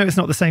free. I know it's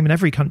not the same in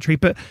every country,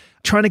 but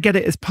trying to get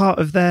it as part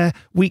of their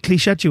weekly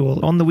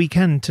schedule on the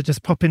weekend to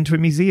just pop into a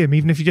museum,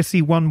 even if you just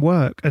see one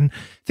work and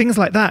things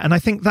like that. And I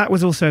think that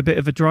was also a bit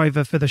of a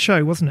driver for the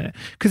show, wasn't it?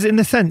 Because in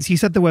the sense, you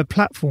said the word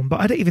platform,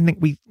 but I don't even think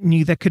we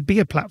knew there could be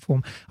a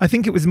platform. I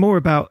think it was more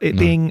about it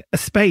being a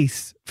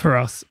space for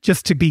us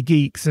just to be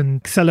geeks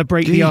and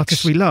celebrate the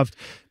artists we loved.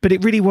 But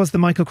it really was the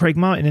Michael Craig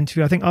Martin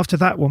interview. I think after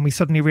that one, we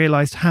suddenly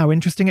realised how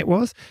interesting it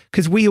was,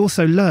 because we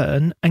also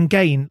learn and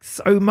gain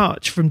so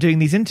much from doing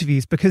these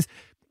interviews, because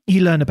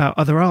you learn about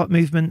other art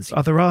movements,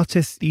 other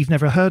artists you've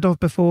never heard of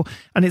before.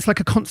 And it's like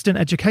a constant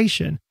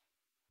education.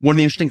 One of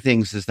the interesting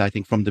things is that I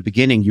think from the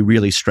beginning, you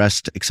really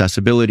stressed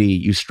accessibility,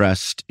 you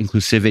stressed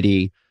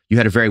inclusivity. You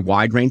had a very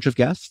wide range of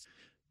guests.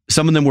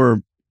 Some of them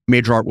were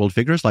major art world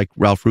figures like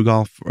Ralph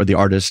Rugoff or the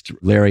artist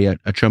Larry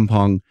at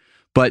Chumpong.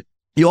 But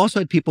you also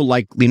had people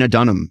like Lena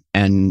Dunham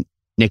and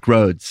Nick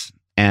Rhodes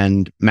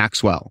and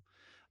Maxwell.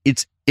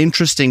 It's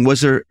interesting.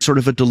 Was there sort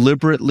of a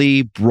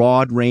deliberately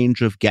broad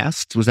range of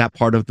guests? Was that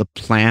part of the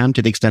plan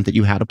to the extent that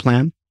you had a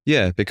plan?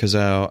 Yeah, because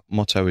our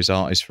motto is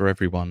art is for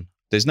everyone.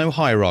 There's no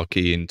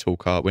hierarchy in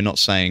talk art. We're not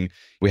saying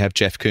we have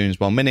Jeff Koons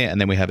 1 minute and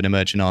then we have an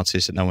emerging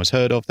artist that no one's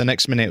heard of the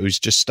next minute who's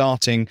just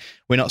starting.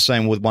 We're not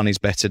saying one is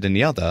better than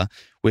the other.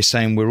 We're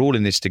saying we're all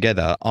in this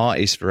together. Art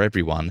is for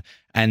everyone.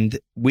 And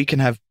we can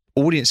have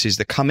audiences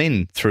that come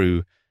in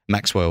through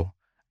Maxwell,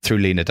 through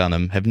Lena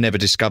Dunham, have never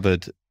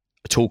discovered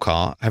talk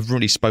art, have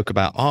really spoke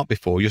about art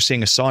before. You're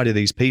seeing a side of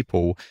these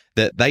people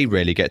that they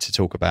rarely get to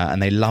talk about,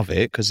 and they love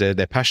it because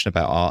they're passionate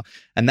about art,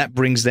 and that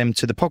brings them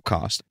to the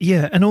podcast.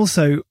 Yeah, and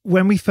also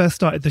when we first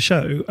started the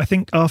show, I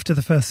think after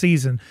the first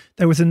season,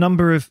 there was a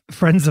number of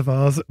friends of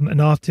ours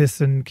and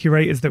artists and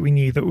curators that we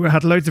knew that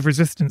had loads of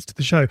resistance to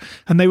the show,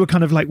 and they were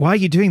kind of like, why are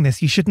you doing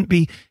this? You shouldn't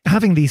be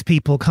having these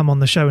people come on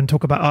the show and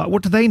talk about art.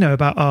 What do they know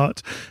about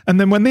art? And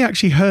then when they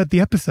actually heard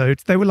the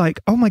episodes, they were like,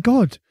 oh my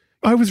God,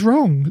 I was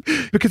wrong,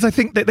 because I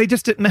think that they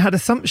just didn't had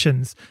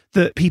assumptions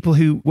that people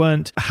who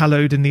weren't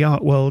hallowed in the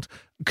art world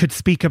could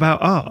speak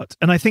about art.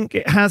 And I think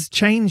it has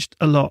changed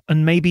a lot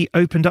and maybe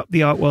opened up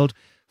the art world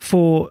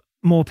for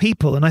more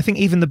people. And I think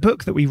even the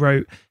book that we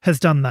wrote has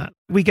done that.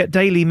 We get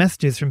daily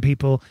messages from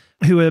people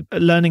who are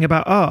learning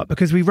about art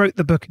because we wrote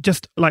the book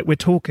just like we're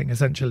talking,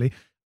 essentially.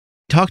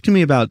 Talk to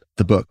me about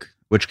the book,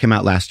 which came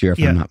out last year, if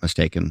I'm not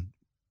mistaken.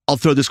 I'll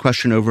throw this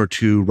question over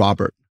to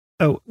Robert.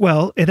 Oh,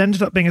 well, it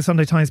ended up being a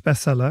Sunday Times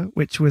bestseller,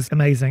 which was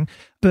amazing.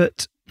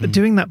 But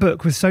doing that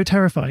book was so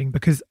terrifying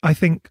because I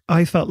think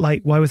I felt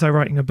like, why was I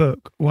writing a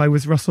book? Why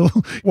was Russell?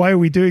 Why are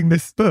we doing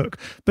this book?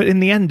 But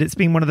in the end, it's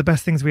been one of the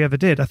best things we ever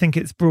did. I think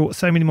it's brought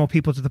so many more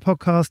people to the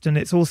podcast, and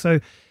it's also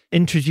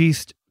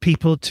introduced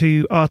people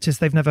to artists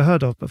they've never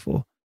heard of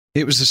before.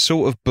 It was the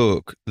sort of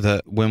book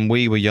that when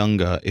we were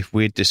younger, if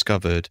we'd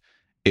discovered,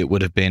 it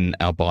would have been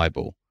our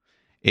Bible.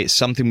 It's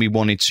something we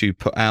wanted to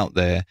put out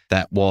there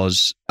that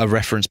was a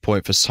reference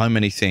point for so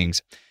many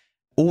things.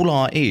 All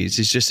art is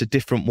just a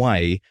different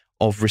way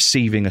of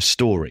receiving a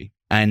story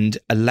and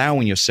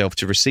allowing yourself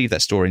to receive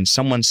that story, and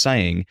someone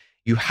saying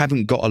you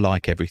haven't got to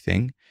like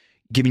everything,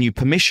 giving you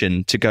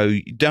permission to go,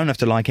 you don't have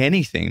to like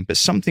anything, but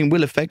something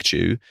will affect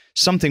you,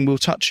 something will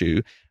touch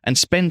you, and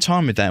spend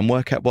time with that and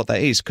work out what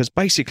that is. Because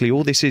basically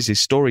all this is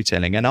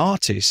storytelling, and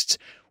artists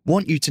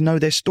want you to know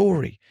their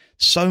story.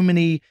 So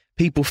many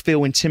people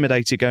feel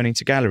intimidated going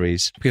into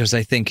galleries because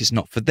they think it's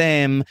not for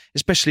them,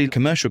 especially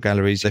commercial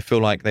galleries. They feel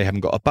like they haven't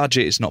got a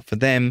budget, it's not for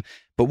them.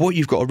 But what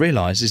you've got to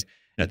realise is,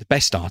 the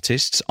best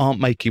artists aren't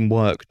making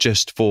work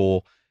just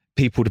for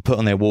people to put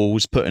on their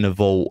walls, put in a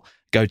vault,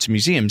 go to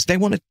museums. They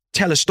want to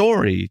tell a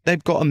story.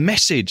 They've got a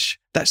message.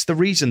 That's the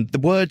reason. The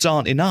words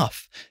aren't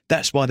enough.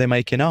 That's why they're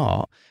making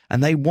art.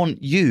 And they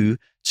want you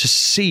to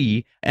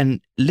see and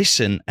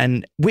listen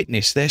and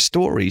witness their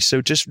story.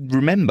 So just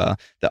remember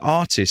that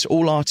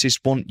all artists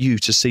want you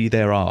to see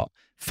their art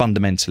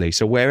fundamentally.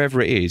 So wherever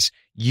it is,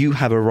 you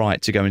have a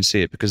right to go and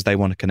see it because they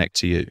want to connect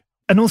to you.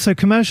 And also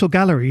commercial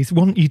galleries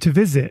want you to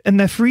visit, and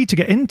they're free to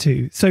get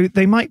into. So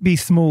they might be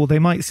small, they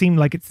might seem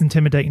like it's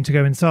intimidating to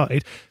go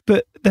inside,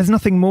 but there's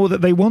nothing more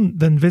that they want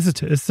than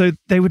visitors. So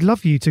they would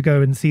love you to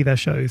go and see their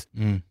shows.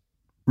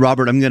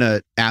 Robert, I'm going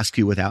to ask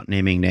you without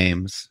naming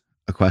names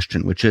a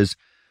question, which is,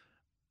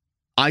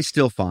 I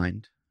still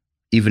find,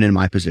 even in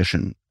my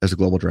position as a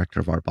global director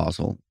of Art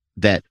Basel,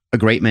 that a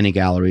great many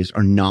galleries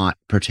are not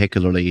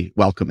particularly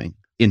welcoming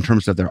in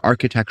terms of their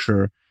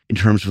architecture, in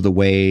terms of the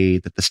way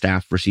that the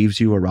staff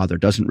receives you, or rather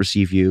doesn't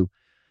receive you.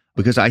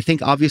 Because I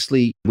think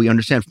obviously we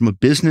understand from a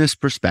business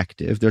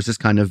perspective, there's this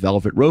kind of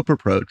velvet rope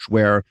approach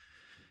where,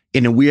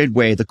 in a weird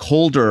way, the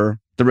colder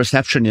the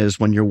reception is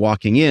when you're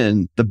walking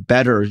in, the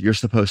better you're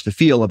supposed to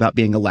feel about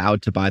being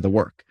allowed to buy the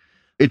work.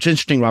 It's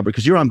interesting, Robert,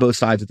 because you're on both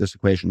sides of this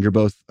equation. You're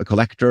both a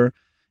collector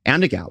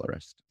and a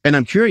gallerist. And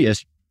I'm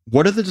curious,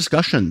 what are the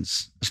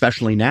discussions,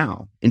 especially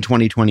now in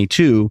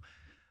 2022,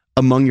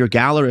 among your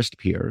gallerist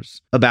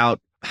peers about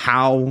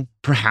how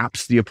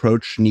perhaps the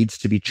approach needs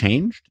to be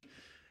changed?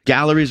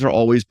 Galleries are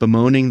always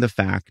bemoaning the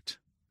fact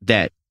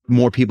that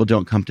more people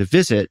don't come to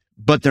visit,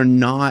 but they're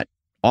not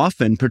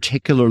often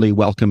particularly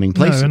welcoming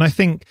places. No, and I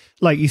think,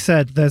 like you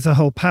said, there's a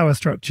whole power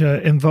structure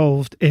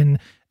involved in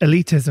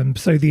elitism.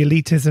 So the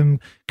elitism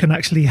can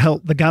actually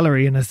help the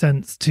gallery, in a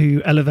sense,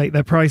 to elevate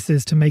their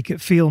prices, to make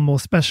it feel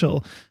more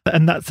special.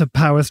 And that's a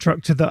power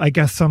structure that I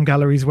guess some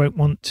galleries won't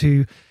want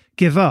to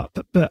give up.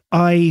 But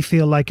I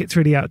feel like it's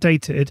really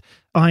outdated.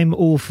 I'm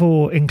all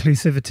for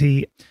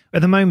inclusivity.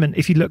 At the moment,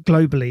 if you look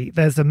globally,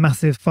 there's a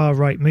massive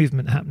far-right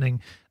movement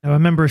happening. Now, I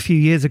remember a few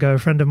years ago, a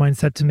friend of mine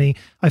said to me,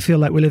 I feel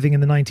like we're living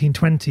in the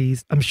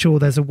 1920s. I'm sure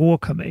there's a war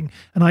coming.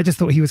 And I just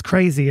thought he was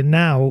crazy. And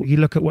now you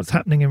look at what's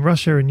happening in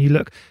Russia, and you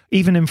look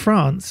even in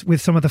France with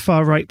some of the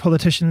far-right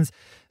politicians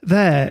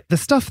there, the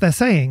stuff they're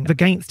saying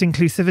against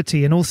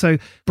inclusivity and also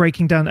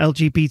breaking down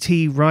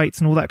LGBT rights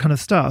and all that kind of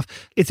stuff.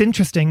 It's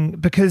interesting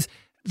because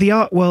the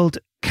art world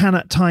can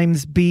at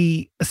times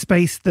be a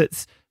space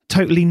that's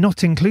totally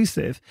not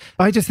inclusive.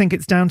 I just think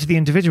it's down to the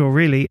individual,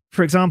 really.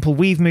 For example,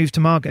 we've moved to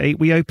Margate.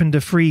 We opened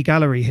a free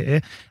gallery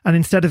here. And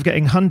instead of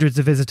getting hundreds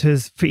of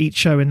visitors for each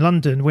show in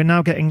London, we're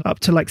now getting up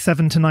to like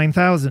 7,000 to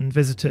 9,000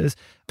 visitors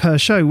per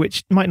show,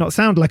 which might not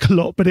sound like a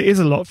lot, but it is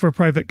a lot for a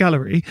private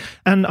gallery.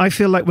 And I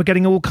feel like we're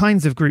getting all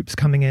kinds of groups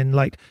coming in,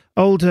 like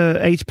older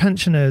age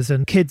pensioners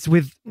and kids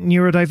with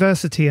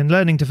neurodiversity and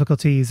learning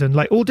difficulties and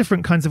like all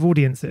different kinds of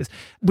audiences.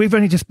 We've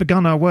only just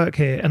begun our work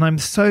here, and I'm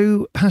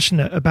so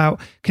passionate about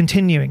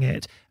continuing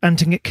it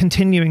and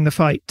continuing the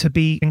fight to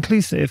be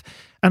inclusive.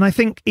 And I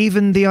think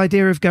even the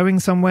idea of going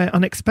somewhere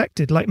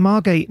unexpected, like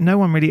Margate, no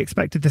one really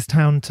expected this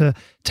town to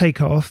take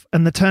off.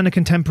 And the Turner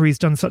Contemporary's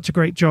done such a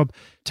great job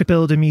to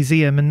build a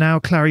museum. And now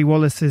Clary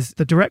Wallace is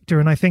the director.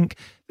 And I think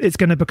it's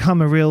going to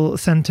become a real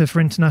centre for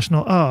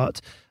international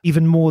art,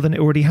 even more than it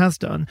already has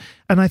done.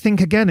 And I think,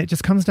 again, it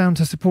just comes down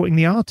to supporting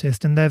the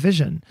artist and their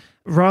vision,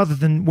 rather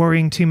than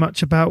worrying too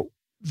much about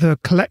the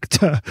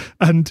collector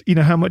and, you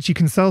know, how much you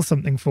can sell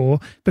something for,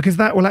 because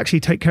that will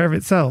actually take care of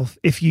itself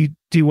if you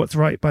do what's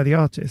right by the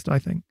artist, I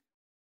think.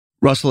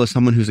 Russell, as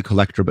someone who's a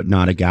collector but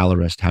not a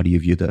gallerist, how do you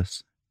view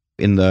this?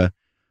 In the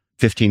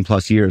 15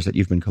 plus years that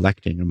you've been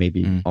collecting, or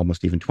maybe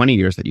almost even 20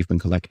 years that you've been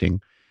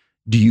collecting,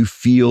 do you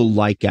feel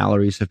like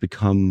galleries have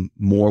become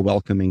more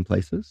welcoming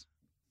places?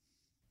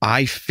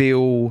 I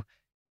feel,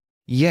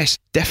 yes,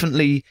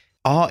 definitely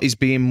art is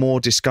being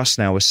more discussed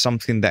now as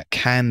something that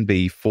can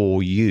be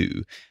for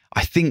you.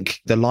 I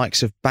think the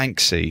likes of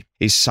Banksy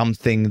is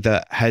something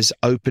that has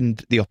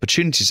opened the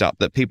opportunities up,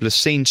 that people have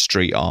seen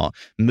street art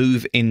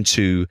move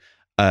into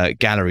a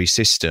gallery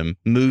system,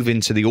 move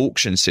into the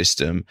auction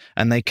system,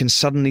 and they can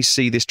suddenly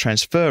see this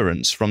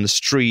transference from the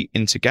street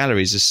into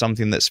galleries as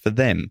something that's for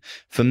them.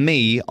 For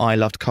me, I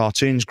loved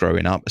cartoons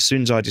growing up. As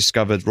soon as I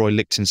discovered Roy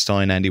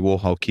Lichtenstein, Andy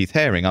Warhol, Keith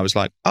Haring, I was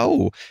like,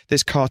 oh,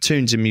 there's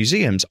cartoons in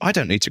museums. I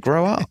don't need to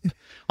grow up.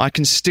 I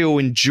can still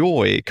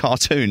enjoy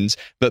cartoons,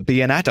 but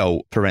be an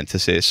adult,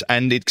 parenthesis,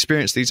 and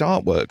experience these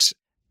artworks.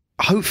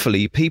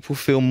 Hopefully, people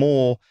feel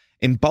more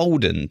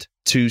emboldened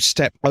to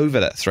step over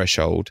that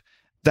threshold.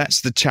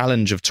 That's the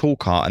challenge of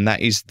talk art, and that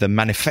is the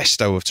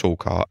manifesto of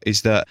talk art,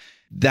 is that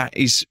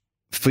is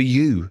for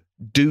you.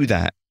 Do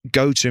that.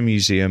 Go to a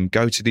museum,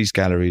 go to these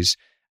galleries,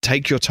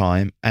 take your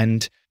time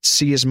and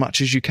see as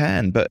much as you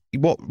can. But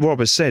what Rob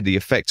has said, the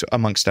effect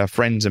amongst our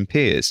friends and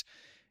peers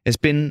has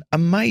been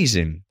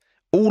amazing.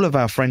 All of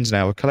our friends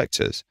now are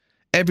collectors.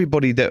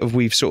 Everybody that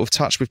we've sort of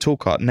touched with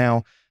talk art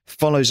now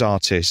follows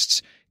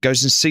artists,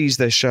 goes and sees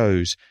their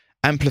shows,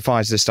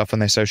 amplifies their stuff on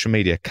their social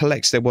media,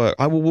 collects their work.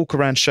 I will walk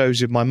around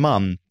shows with my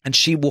mum and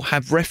she will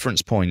have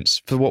reference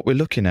points for what we're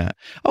looking at.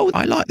 Oh,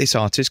 I like this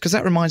artist because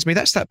that reminds me,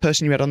 that's that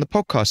person you had on the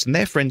podcast and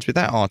they're friends with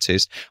that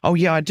artist. Oh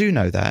yeah, I do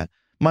know that.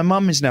 My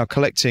mum is now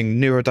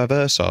collecting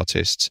neurodiverse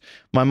artists.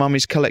 My mum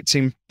is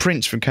collecting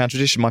prints from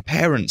Counter-Tradition. My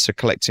parents are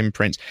collecting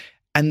prints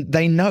and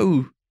they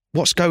know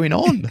what's going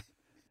on.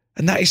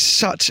 And that is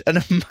such an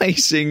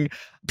amazing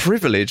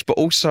privilege, but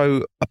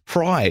also a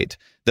pride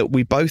that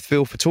we both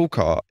feel for talk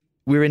art.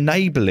 We're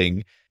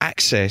enabling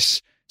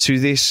access to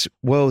this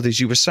world, as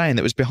you were saying,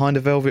 that was behind a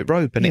velvet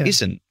rope, and it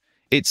isn't.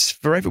 it's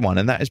for everyone.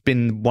 And that has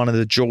been one of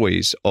the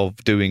joys of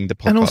doing the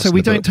podcast. And also,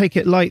 we don't take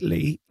it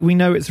lightly. We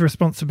know it's a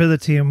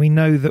responsibility, and we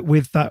know that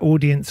with that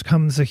audience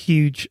comes a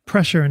huge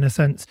pressure, in a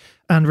sense,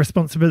 and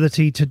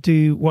responsibility to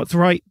do what's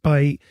right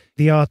by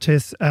the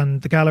artists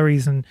and the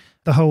galleries and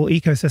the whole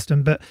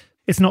ecosystem. But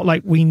it's not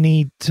like we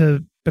need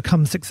to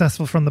become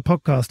successful from the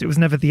podcast. It was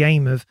never the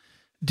aim of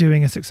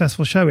doing a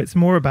successful show. It's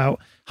more about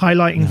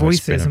highlighting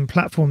voices and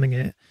platforming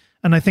it.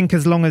 And I think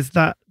as long as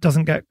that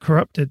doesn't get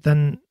corrupted,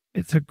 then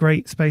it's a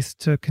great space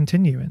to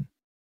continue in.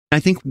 I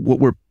think what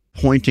we're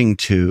pointing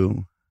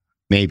to,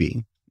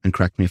 maybe, and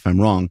correct me if I'm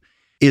wrong,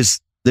 is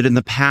that in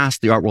the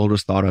past, the art world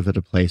was thought of as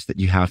a place that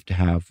you have to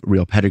have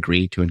real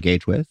pedigree to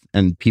engage with.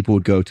 And people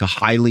would go to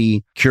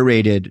highly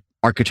curated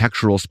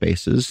architectural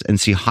spaces and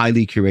see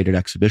highly curated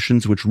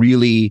exhibitions, which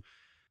really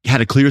had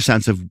a clear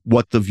sense of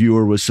what the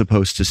viewer was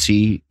supposed to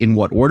see in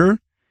what order.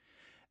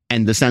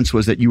 And the sense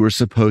was that you were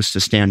supposed to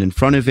stand in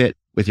front of it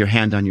with your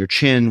hand on your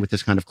chin with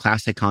this kind of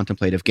classic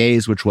contemplative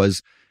gaze, which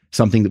was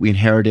something that we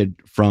inherited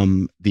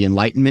from the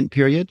Enlightenment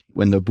period,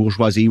 when the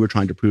bourgeoisie were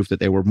trying to prove that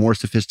they were more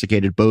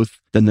sophisticated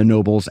both than the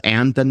nobles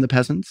and than the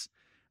peasants.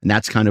 And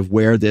that's kind of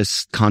where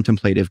this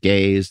contemplative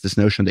gaze, this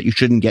notion that you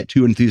shouldn't get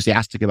too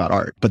enthusiastic about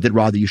art, but that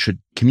rather you should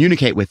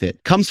communicate with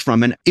it, comes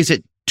from. And is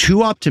it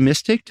too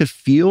optimistic to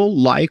feel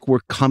like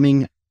we're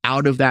coming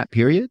out of that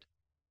period?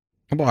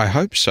 Well, I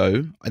hope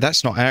so.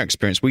 That's not our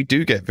experience. We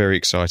do get very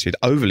excited,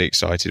 overly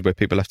excited, where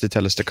people have to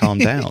tell us to calm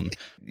down.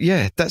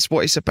 Yeah, that's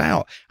what it's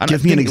about. And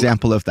Give me an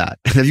example of that.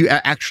 Have you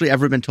actually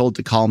ever been told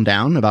to calm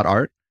down about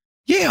art?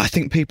 Yeah, I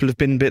think people have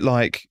been a bit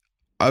like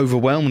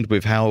overwhelmed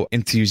with how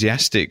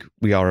enthusiastic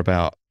we are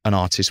about an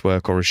artist's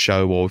work or a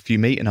show, or if you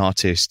meet an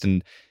artist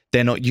and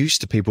they're not used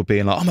to people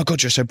being like, oh my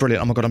God, you're so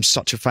brilliant. Oh my God, I'm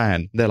such a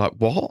fan. They're like,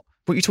 what?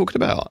 What are you talking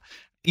about?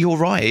 You're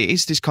right. It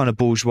is this kind of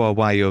bourgeois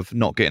way of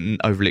not getting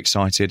overly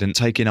excited and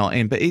taking art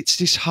in, but it's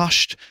this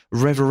hushed,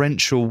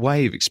 reverential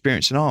way of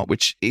experiencing art,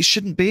 which it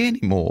shouldn't be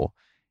anymore.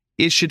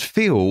 It should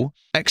feel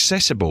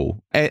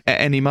accessible at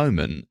any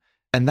moment.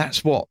 And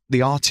that's what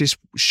the artist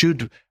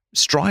should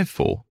strive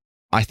for.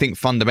 I think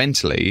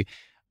fundamentally,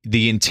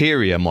 the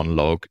interior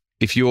monologue,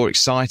 if you're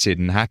excited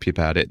and happy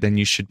about it, then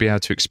you should be able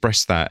to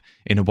express that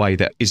in a way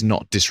that is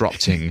not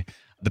disrupting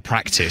the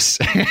practice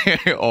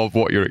of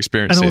what you're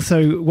experiencing. And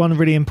also, one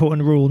really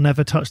important rule,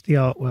 never touch the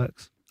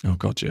artworks. Oh,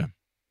 God, yeah.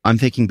 I'm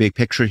thinking big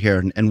picture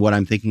here, and what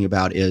I'm thinking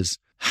about is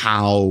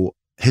how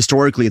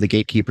historically the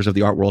gatekeepers of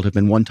the art world have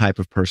been one type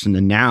of person,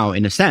 and now,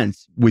 in a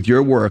sense, with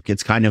your work,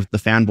 it's kind of the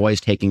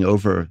fanboys taking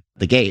over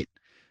the gate.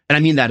 And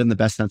I mean that in the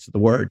best sense of the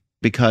word,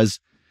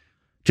 because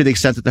to the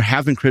extent that there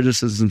have been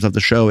criticisms of the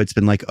show, it's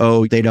been like,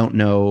 oh, they didn't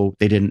know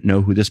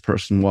who this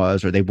person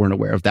was, or they weren't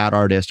aware of that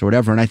artist or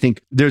whatever. And I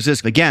think there's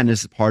this, again,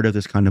 this is part of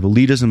this kind of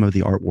elitism of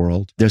the art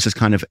world. There's this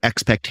kind of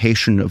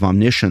expectation of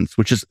omniscience,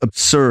 which is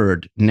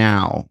absurd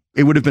now.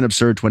 It would have been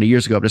absurd 20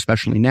 years ago, but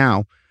especially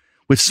now,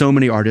 with so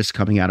many artists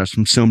coming at us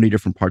from so many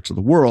different parts of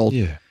the world.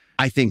 Yeah.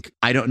 I think,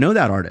 I don't know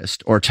that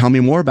artist, or tell me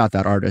more about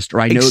that artist,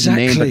 or I know the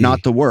name, but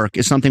not the work,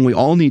 is something we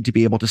all need to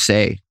be able to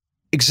say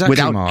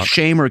without Mark.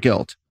 Shame or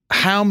guilt.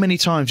 How many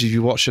times have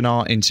you watched an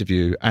art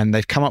interview and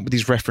they've come up with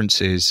these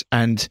references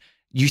and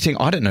you think,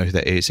 I don't know who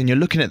that is. And you're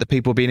looking at the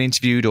people being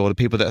interviewed or the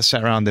people that are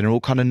sat around and are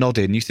all kind of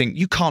nodding. And you think,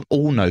 you can't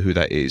all know who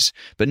that is.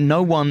 But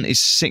no one is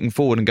sitting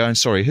forward and going,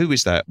 sorry, who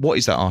is that? What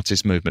is that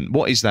artist movement?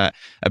 What is that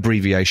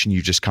abbreviation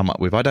you just come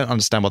up with? I don't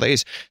understand what that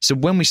is. So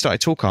when we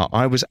started Talk Art,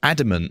 I was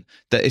adamant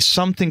that if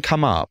something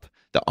come up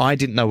that I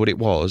didn't know what it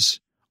was,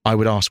 I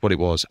would ask what it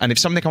was. And if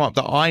something come up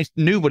that I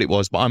knew what it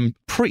was, but I'm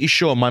pretty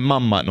sure my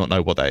mum might not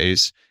know what that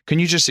is, can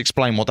you just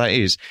explain what that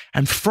is?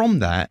 And from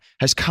that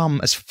has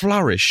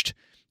flourished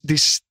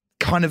this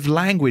kind of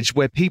language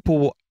where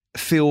people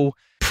feel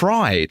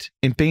pride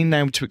in being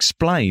able to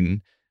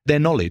explain their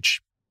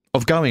knowledge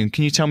of going,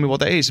 can you tell me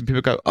what that is? And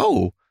people go,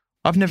 oh,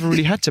 I've never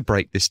really had to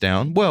break this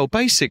down. Well,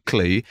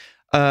 basically,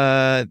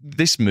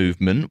 this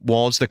movement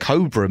was the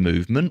Cobra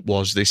movement,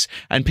 was this,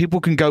 and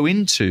people can go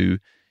into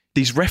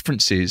these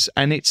references,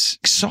 and it's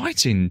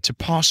exciting to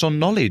pass on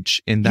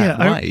knowledge in that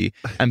way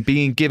and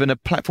being given a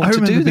platform to do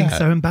that. I remember being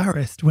so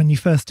embarrassed when you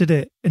first did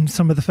it in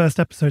some of the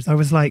first episodes. I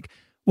was like,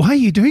 why are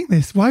you doing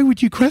this? Why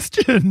would you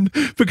question?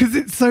 Because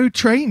it's so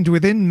trained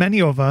within many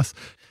of us.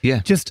 Yeah.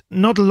 Just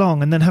nod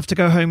along and then have to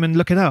go home and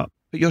look it up.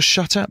 But you're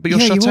shut out. But you're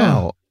shut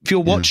out. If you're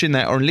watching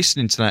that or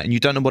listening to that and you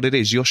don't know what it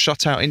is, you're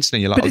shut out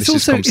instantly. You're like, but it's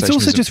also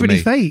just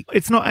really fake.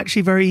 It's not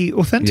actually very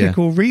authentic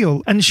or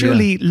real. And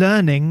surely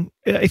learning,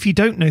 if you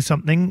don't know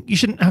something, you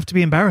shouldn't have to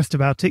be embarrassed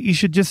about it. You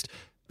should just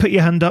put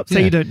your hand up,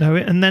 say you don't know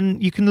it, and then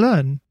you can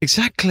learn.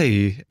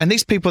 Exactly. And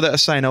these people that are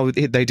saying, oh,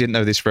 they didn't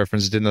know this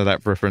reference, didn't know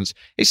that reference,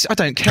 I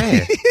don't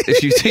care.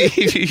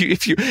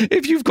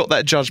 if you've got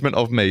that judgment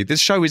of me, this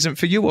show isn't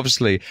for you,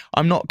 obviously.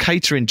 I'm not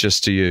catering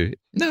just to you.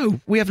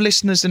 No, we have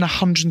listeners in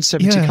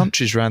 170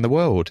 countries around the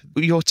world.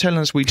 You're telling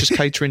us we just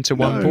cater into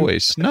one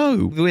voice.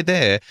 No, we're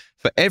there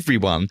for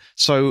everyone.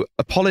 So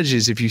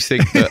apologies if you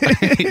think that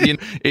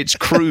it's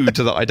crude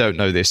that I don't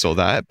know this or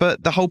that.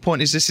 But the whole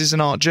point is this is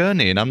an art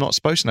journey and I'm not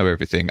supposed to know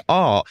everything.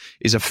 Art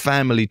is a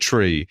family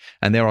tree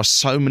and there are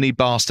so many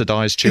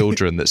bastardized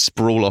children that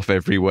sprawl off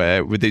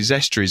everywhere with these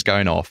estuaries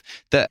going off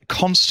that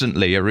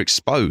constantly are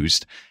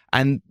exposed.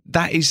 And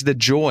that is the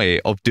joy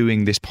of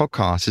doing this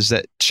podcast, is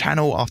that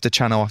channel after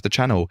channel after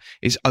channel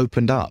is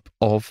opened up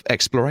of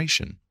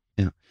exploration.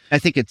 Yeah. I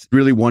think it's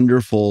really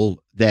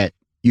wonderful that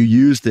you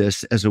use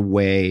this as a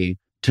way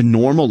to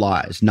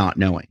normalize not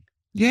knowing.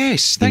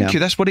 Yes, thank you.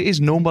 That's what it is.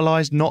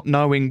 Normalize not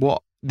knowing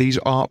what these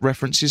art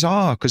references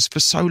are. Because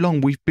for so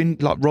long we've been,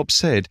 like Rob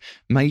said,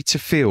 made to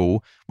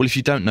feel, well, if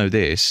you don't know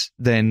this,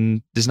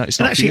 then there's no... It's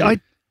not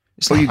actually,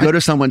 Or you go to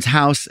someone's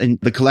house and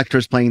the collector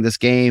is playing this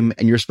game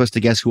and you're supposed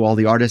to guess who all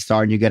the artists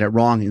are and you get it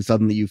wrong and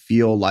suddenly you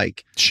feel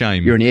like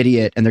shame. You're an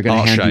idiot and they're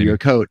going to hand you your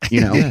coat,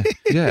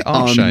 Yeah,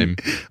 art shame.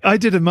 I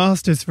did a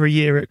master's for a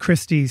year at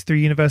Christie's through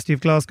University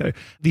of Glasgow.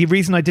 The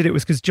reason I did it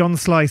was because John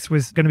Slice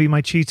was going to be my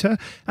tutor.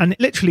 And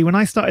literally when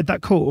I started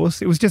that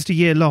course, it was just a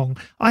year long.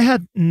 I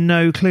had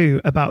no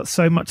clue about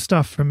so much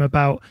stuff from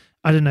about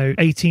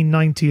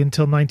 1890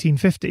 until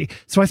 1950.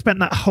 So I spent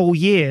that whole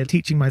year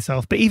teaching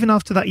myself. But even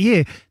after that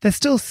year, there's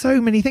still so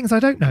many things I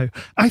don't know.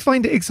 I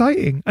find it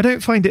exciting. I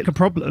don't find it a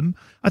problem.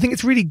 I think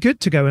it's really good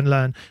to go and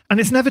learn. And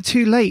it's never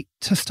too late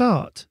to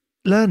start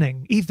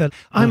learning either.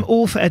 I'm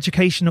all for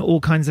education at all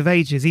kinds of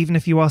ages, even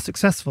if you are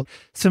successful.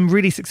 Some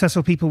really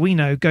successful people we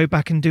know go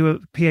back and do a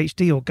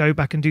PhD or go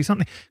back and do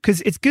something,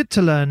 because it's good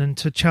to learn and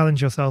to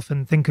challenge yourself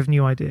and think of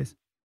new ideas.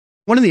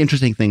 One of the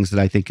interesting things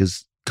that I think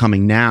is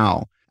coming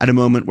now, at a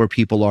moment where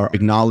people are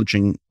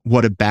acknowledging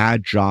what a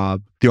bad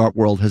job the art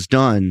world has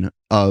done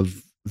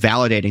of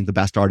validating the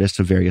best artists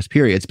of various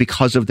periods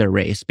because of their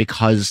race,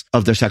 because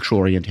of their sexual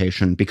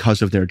orientation,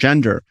 because of their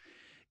gender,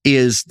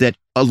 is that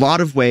a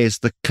lot of ways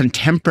the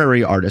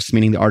contemporary artists,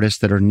 meaning the artists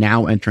that are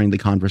now entering the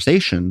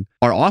conversation,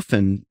 are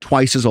often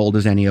twice as old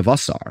as any of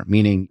us are,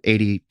 meaning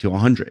 80 to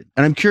 100.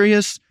 And I'm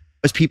curious,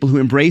 as people who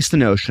embrace the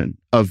notion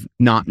of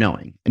not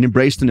knowing and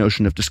embrace the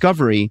notion of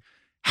discovery,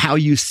 how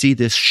you see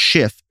this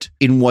shift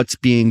in what's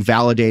being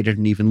validated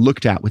and even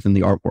looked at within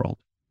the art world.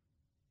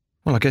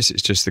 Well, I guess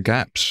it's just the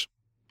gaps.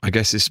 I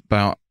guess it's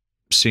about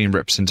seeing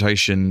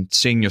representation,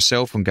 seeing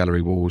yourself on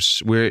gallery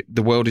walls, where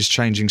the world is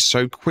changing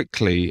so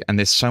quickly and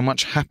there's so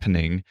much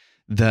happening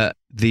that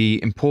the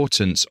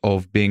importance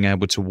of being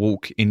able to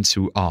walk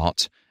into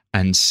art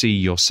and see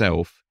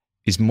yourself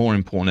is more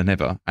important than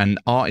ever. And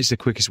art is the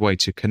quickest way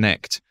to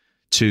connect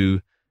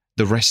to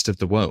the rest of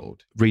the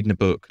world. Reading a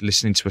book,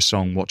 listening to a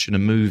song, watching a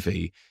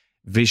movie,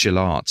 visual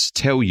arts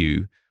tell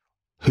you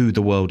who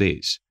the world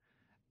is.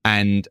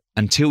 And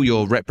until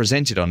you're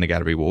represented on the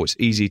gallery wall, it's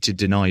easy to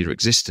deny your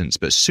existence.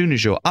 But as soon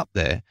as you're up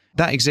there,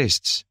 that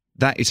exists.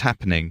 That is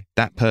happening.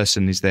 That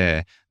person is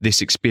there.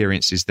 This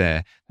experience is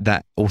there.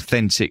 That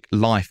authentic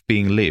life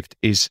being lived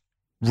is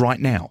right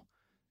now.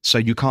 So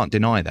you can't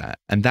deny that.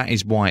 And that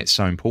is why it's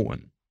so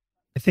important.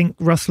 I think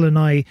Russell and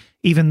I,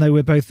 even though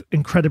we're both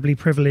incredibly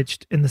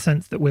privileged in the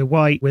sense that we're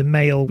white, we're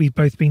male, we've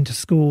both been to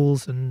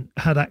schools and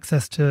had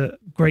access to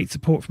great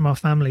support from our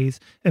families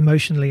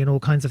emotionally and all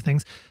kinds of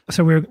things.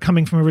 So we're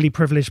coming from a really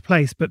privileged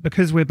place. But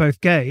because we're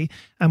both gay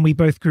and we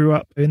both grew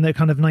up in the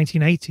kind of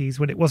 1980s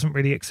when it wasn't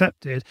really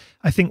accepted,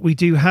 I think we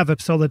do have a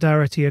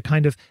solidarity, a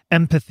kind of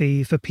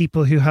empathy for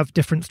people who have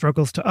different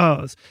struggles to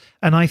ours.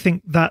 And I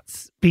think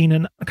that's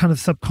been a kind of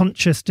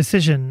subconscious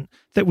decision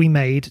that we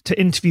made to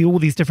interview all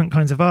these different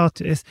kinds of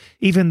artists,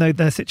 even though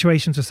their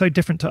situations were so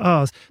different to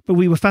ours, but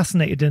we were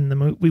fascinated in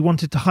them. We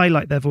wanted to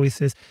highlight their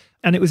voices.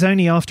 And it was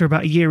only after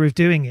about a year of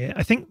doing it,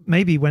 I think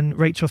maybe when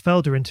Rachel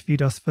Felder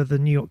interviewed us for the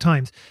New York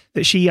Times,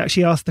 that she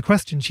actually asked the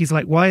question. She's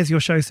like, why is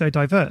your show so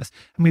diverse?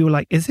 And we were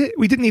like, is it?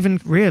 We didn't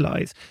even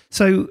realize.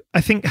 So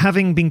I think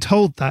having been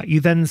told that, you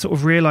then sort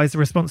of realize the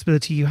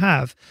responsibility you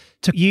have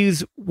to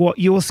use what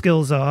your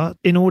skills are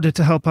in order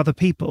to help other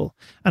people.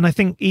 And I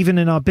think even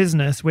in our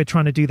business, we're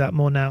trying to do that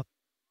more now.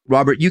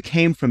 Robert, you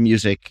came from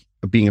music,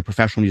 being a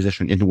professional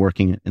musician, into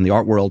working in the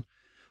art world.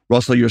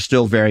 Russell, you're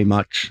still very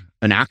much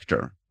an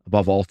actor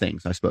above all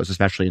things, I suppose,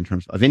 especially in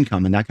terms of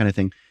income and that kind of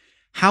thing.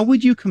 How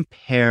would you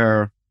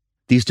compare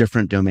these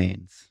different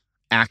domains?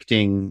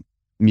 Acting,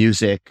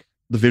 music,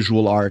 the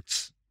visual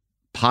arts,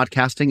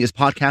 podcasting? Is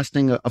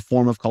podcasting a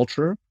form of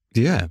culture?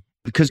 Yeah.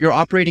 Because you're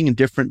operating in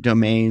different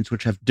domains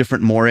which have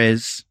different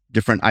mores,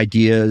 different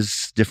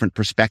ideas, different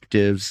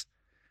perspectives,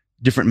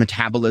 different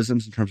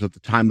metabolisms in terms of the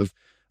time of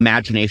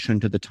imagination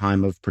to the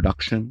time of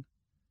production.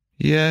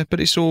 Yeah, but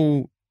it's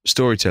all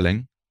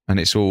storytelling and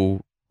it's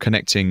all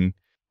connecting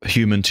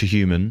human to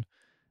human.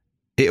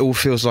 It all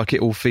feels like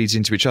it all feeds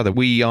into each other.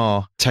 We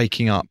are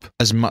taking up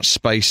as much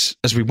space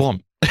as we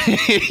want.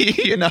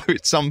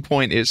 At some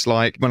point it's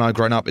like, when I've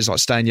grown up, it's like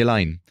stay in your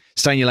lane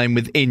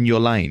within your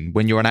lane.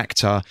 When you're an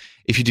actor,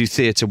 if you do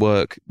theatre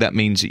work, that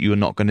means that you are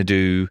not going to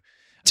do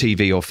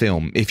TV or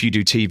film. If you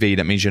do TV,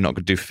 that means you're not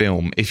going to do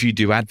film. If you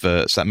do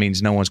adverts, that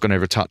means no one's going to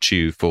ever touch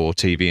you for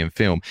TV and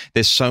film.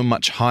 There's so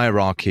much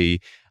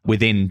hierarchy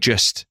within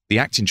just the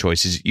acting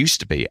choices it used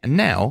to be. And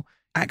now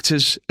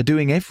actors are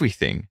doing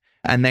everything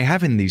and they're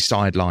having these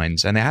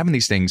sidelines and they're having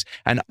these things.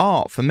 And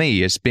art for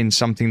me has been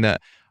something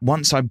that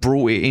once I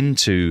brought it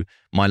into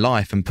my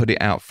life and put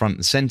it out front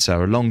and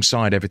center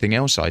alongside everything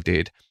else I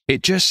did,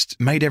 it just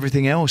made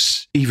everything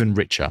else even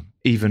richer,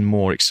 even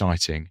more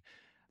exciting.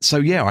 So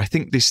yeah, I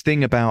think this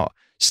thing about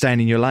staying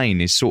in your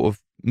lane is sort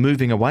of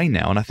moving away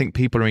now. And I think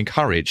people are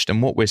encouraged.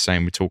 And what we're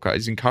saying we talk about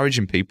is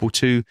encouraging people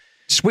to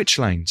switch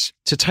lanes,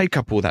 to take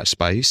up all that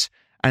space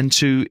and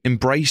to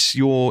embrace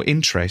your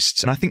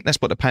interests. And I think that's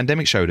what the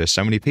pandemic showed us.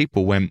 So many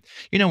people went,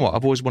 you know what,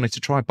 I've always wanted to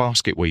try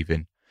basket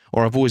weaving,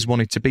 or I've always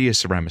wanted to be a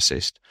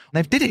ceramicist.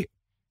 And they did it.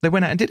 They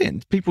went out and did it.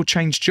 And people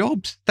changed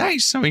jobs. That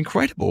is so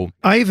incredible.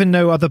 I even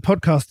know other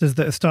podcasters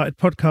that have started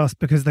podcasts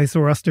because they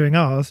saw us doing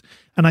ours.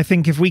 And I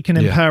think if we can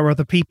empower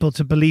other people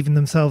to believe in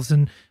themselves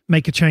and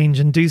make a change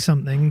and do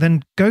something,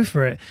 then go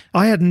for it.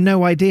 I had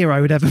no idea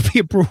I would ever be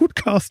a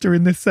broadcaster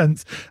in this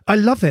sense. I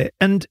love it.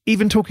 And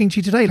even talking to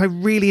you today, I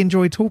really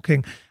enjoy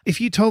talking. If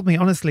you told me,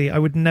 honestly, I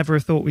would never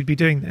have thought we'd be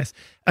doing this.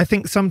 I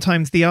think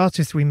sometimes the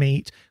artists we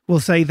meet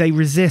will say they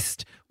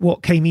resist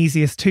what came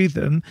easiest to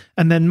them.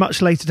 And then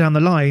much later down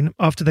the line,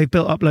 after they've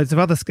built up loads of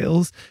other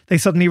skills, they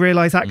suddenly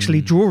realize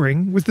actually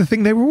drawing was the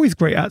thing they were always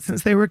great at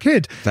since they were a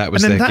kid. That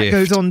was and then their that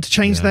gift. goes on to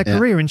change their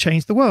career and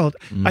change the world.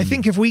 I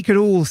think if we could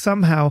all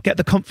somehow get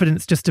the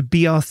confidence just to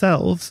be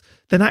ourselves,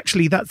 then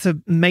actually that's a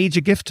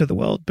major gift to the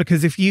world.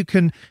 Because if you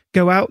can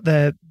go out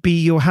there, be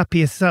your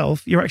happiest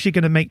self, you're actually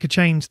going to make a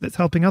change that's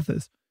helping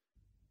others.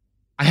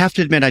 I have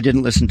to admit, I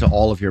didn't listen to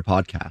all of your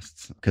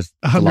podcasts because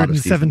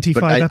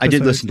 175 episodes. I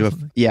did listen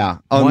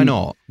to Why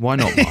not? Why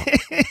not, Mark?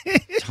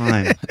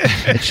 Time.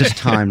 It's just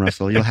time,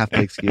 Russell. You'll have to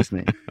excuse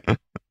me.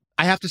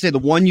 I have to say the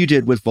one you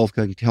did with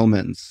Wolfgang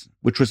Tillmans,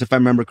 which was, if I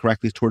remember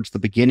correctly, towards the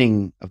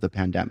beginning of the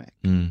pandemic,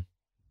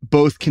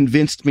 both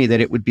convinced me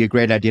that it would be a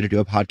great idea to do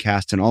a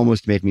podcast and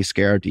almost made me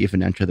scared to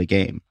even enter the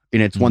game.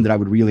 And it's one that I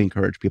would really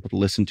encourage people to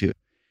listen to.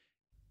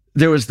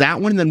 There was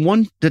that one, and then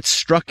one that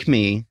struck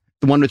me,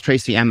 the one with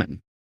Tracy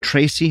Emin.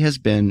 Tracy has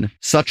been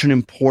such an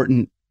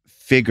important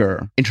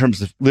figure in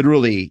terms of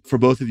literally for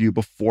both of you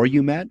before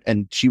you met,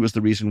 and she was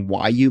the reason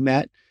why you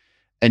met.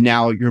 And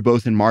now you're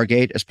both in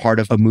Margate as part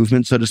of a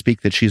movement, so to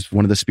speak, that she's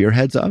one of the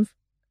spearheads of.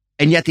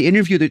 And yet the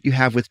interview that you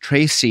have with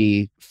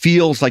Tracy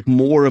feels like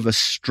more of a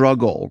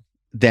struggle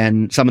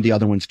than some of the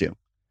other ones do.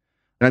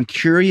 And I'm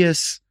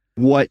curious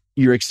what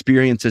your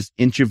experience as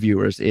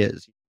interviewers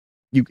is.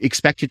 You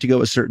expect it to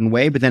go a certain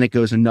way, but then it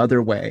goes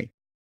another way.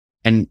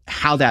 And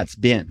how that's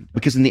been.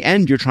 Because in the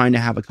end, you're trying to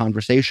have a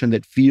conversation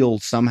that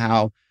feels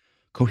somehow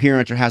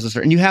coherent or has a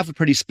certain, and you have a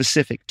pretty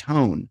specific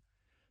tone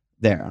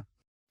there.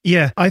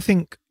 Yeah, I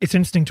think it's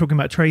interesting talking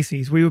about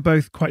Tracy's. We were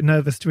both quite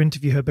nervous to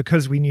interview her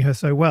because we knew her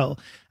so well.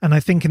 And I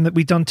think in that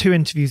we'd done 2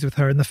 interviews with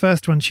her. In the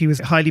first one, she was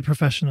highly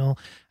professional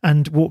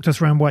and walked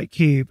us around White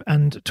Cube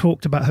and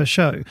talked about her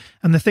show.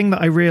 And the thing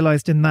that I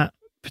realized in that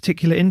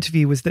particular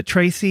interview was that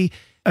Tracy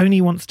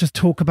only wants to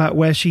talk about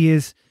where she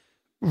is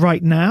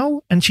right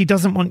now, and she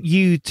doesn't want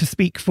you to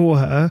speak for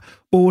her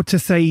or to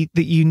say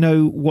that you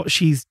know what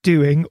she's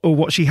doing or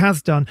what she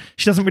has done.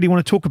 She doesn't really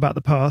want to talk about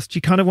the past.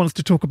 She kind of wants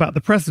to talk about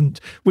the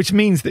present, which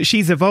means that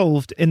she's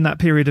evolved in that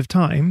period of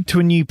time to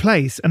a new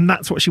place, and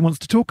that's what she wants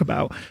to talk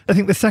about. I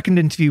think the second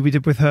interview we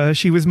did with her,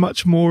 she was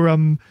much more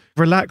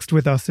relaxed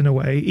with us in a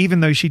way,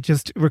 even though she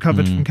just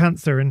recovered from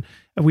cancer, and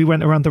we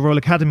went around the Royal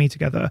Academy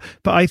together.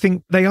 But I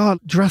think they are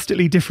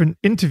drastically different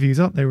interviews,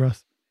 aren't they,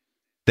 Russ?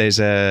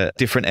 There's a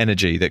different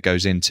energy that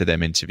goes into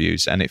them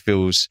interviews, and it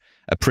feels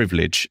a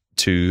privilege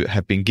to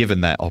have been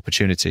given that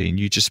opportunity. And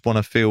you just want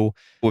to feel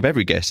with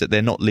every guest that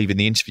they're not leaving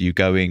the interview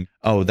going,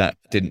 oh, that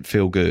didn't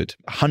feel good.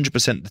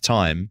 100% of the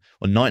time,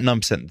 or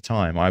 99% of the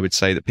time, I would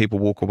say that people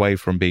walk away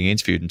from being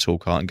interviewed and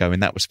talk art and going,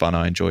 that was fun,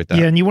 I enjoyed that.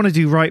 Yeah, and you want to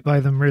do right by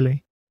them,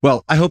 really.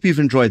 Well, I hope you've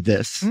enjoyed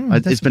this.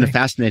 It's been a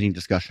fascinating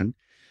discussion.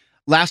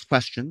 Last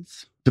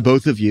questions to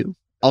both of you.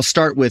 I'll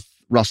start with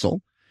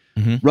Russell.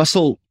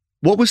 Russell,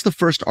 what was the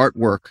first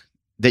artwork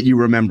that you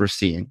remember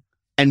seeing,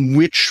 and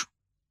which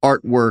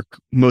artwork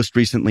most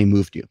recently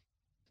moved you?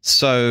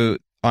 So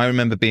I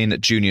remember being at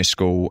junior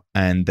school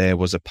and there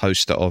was a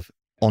poster of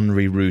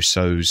Henri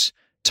Rousseau's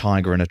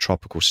Tiger in a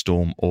Tropical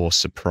Storm or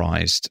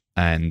Surprised.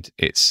 And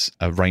it's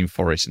a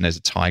rainforest and there's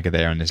a tiger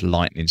there and there's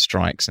lightning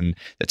strikes and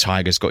the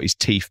tiger's got his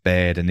teeth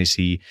bared, and is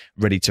he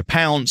ready to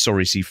pounce or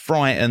is he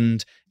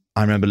frightened?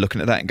 I remember looking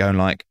at that and going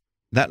like,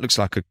 that looks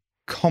like a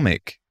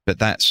comic, but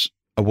that's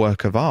a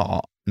work of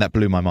art. And that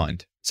blew my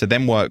mind. So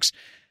them works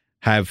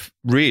have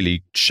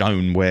really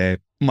shown where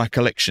my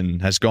collection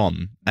has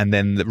gone. And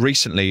then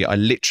recently, I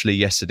literally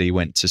yesterday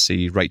went to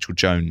see Rachel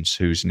Jones,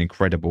 who's an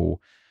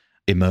incredible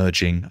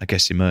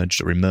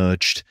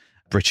emerged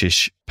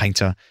British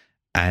painter.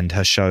 And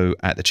her show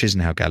at the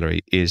Chisenhall Gallery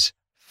is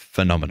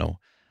phenomenal.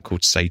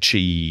 Called Say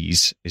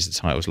Cheese is the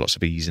title. There's lots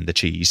of E's in the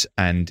cheese.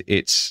 And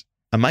it's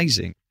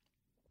amazing.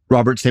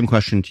 Robert, same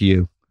question to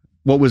you.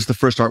 What was the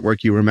first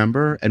artwork you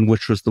remember, and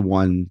which was the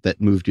one that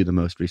moved you the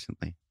most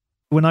recently?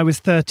 When I was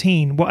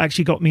 13, what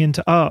actually got me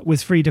into art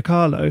was Frida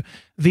Kahlo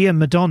via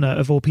Madonna,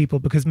 of all people,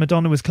 because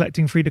Madonna was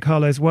collecting Frida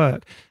Kahlo's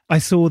work. I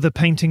saw the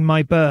painting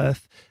My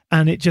Birth,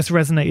 and it just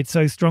resonated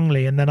so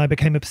strongly. And then I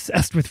became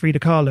obsessed with Frida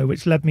Kahlo,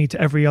 which led me to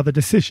every other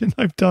decision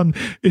I've done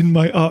in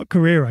my art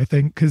career, I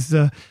think, because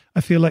I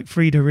feel like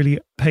Frida really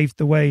paved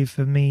the way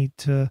for me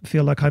to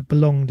feel like I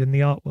belonged in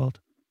the art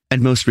world.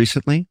 And most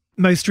recently?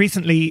 Most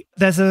recently,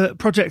 there's a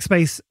project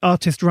space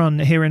artist run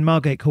here in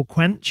Margate called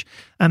Quench,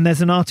 and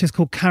there's an artist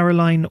called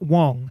Caroline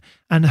Wong,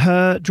 and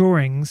her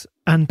drawings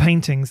and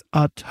paintings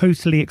are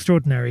totally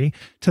extraordinary,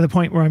 to the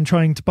point where I'm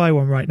trying to buy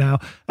one right now.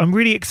 I'm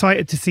really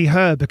excited to see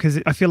her because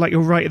I feel like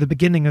you're right at the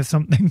beginning of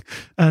something,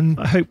 and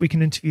I hope we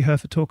can interview her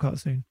for Talk Art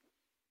soon.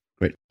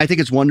 Great. I think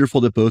it's wonderful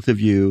that both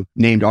of you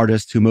named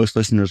artists who most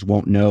listeners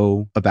won't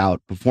know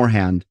about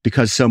beforehand,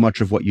 because so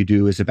much of what you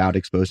do is about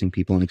exposing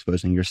people and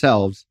exposing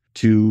yourselves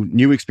to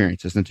new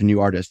experiences and to new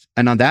artists.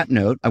 And on that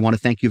note, I want to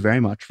thank you very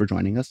much for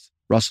joining us.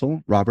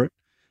 Russell, Robert,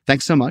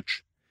 thanks so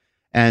much.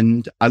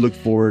 And I look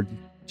forward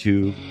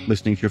to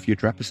listening to your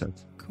future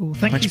episodes. Cool.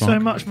 Thanks, so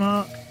much,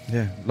 Mark.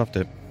 Yeah, loved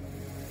it.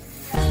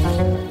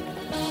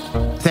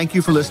 Thank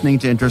you for listening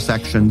to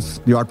Intersections,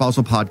 the Art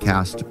Basel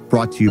podcast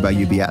brought to you by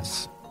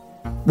UBS.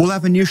 We'll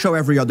have a new show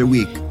every other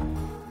week.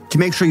 To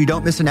make sure you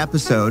don't miss an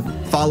episode,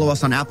 follow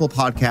us on Apple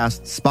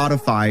Podcasts,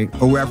 Spotify,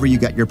 or wherever you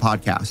get your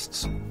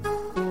podcasts.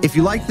 If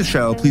you like the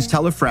show, please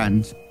tell a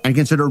friend and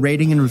consider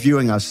rating and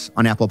reviewing us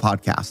on Apple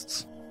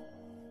Podcasts.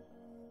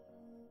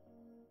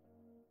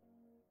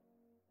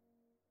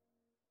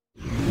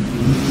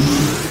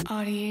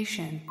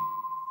 Audiation.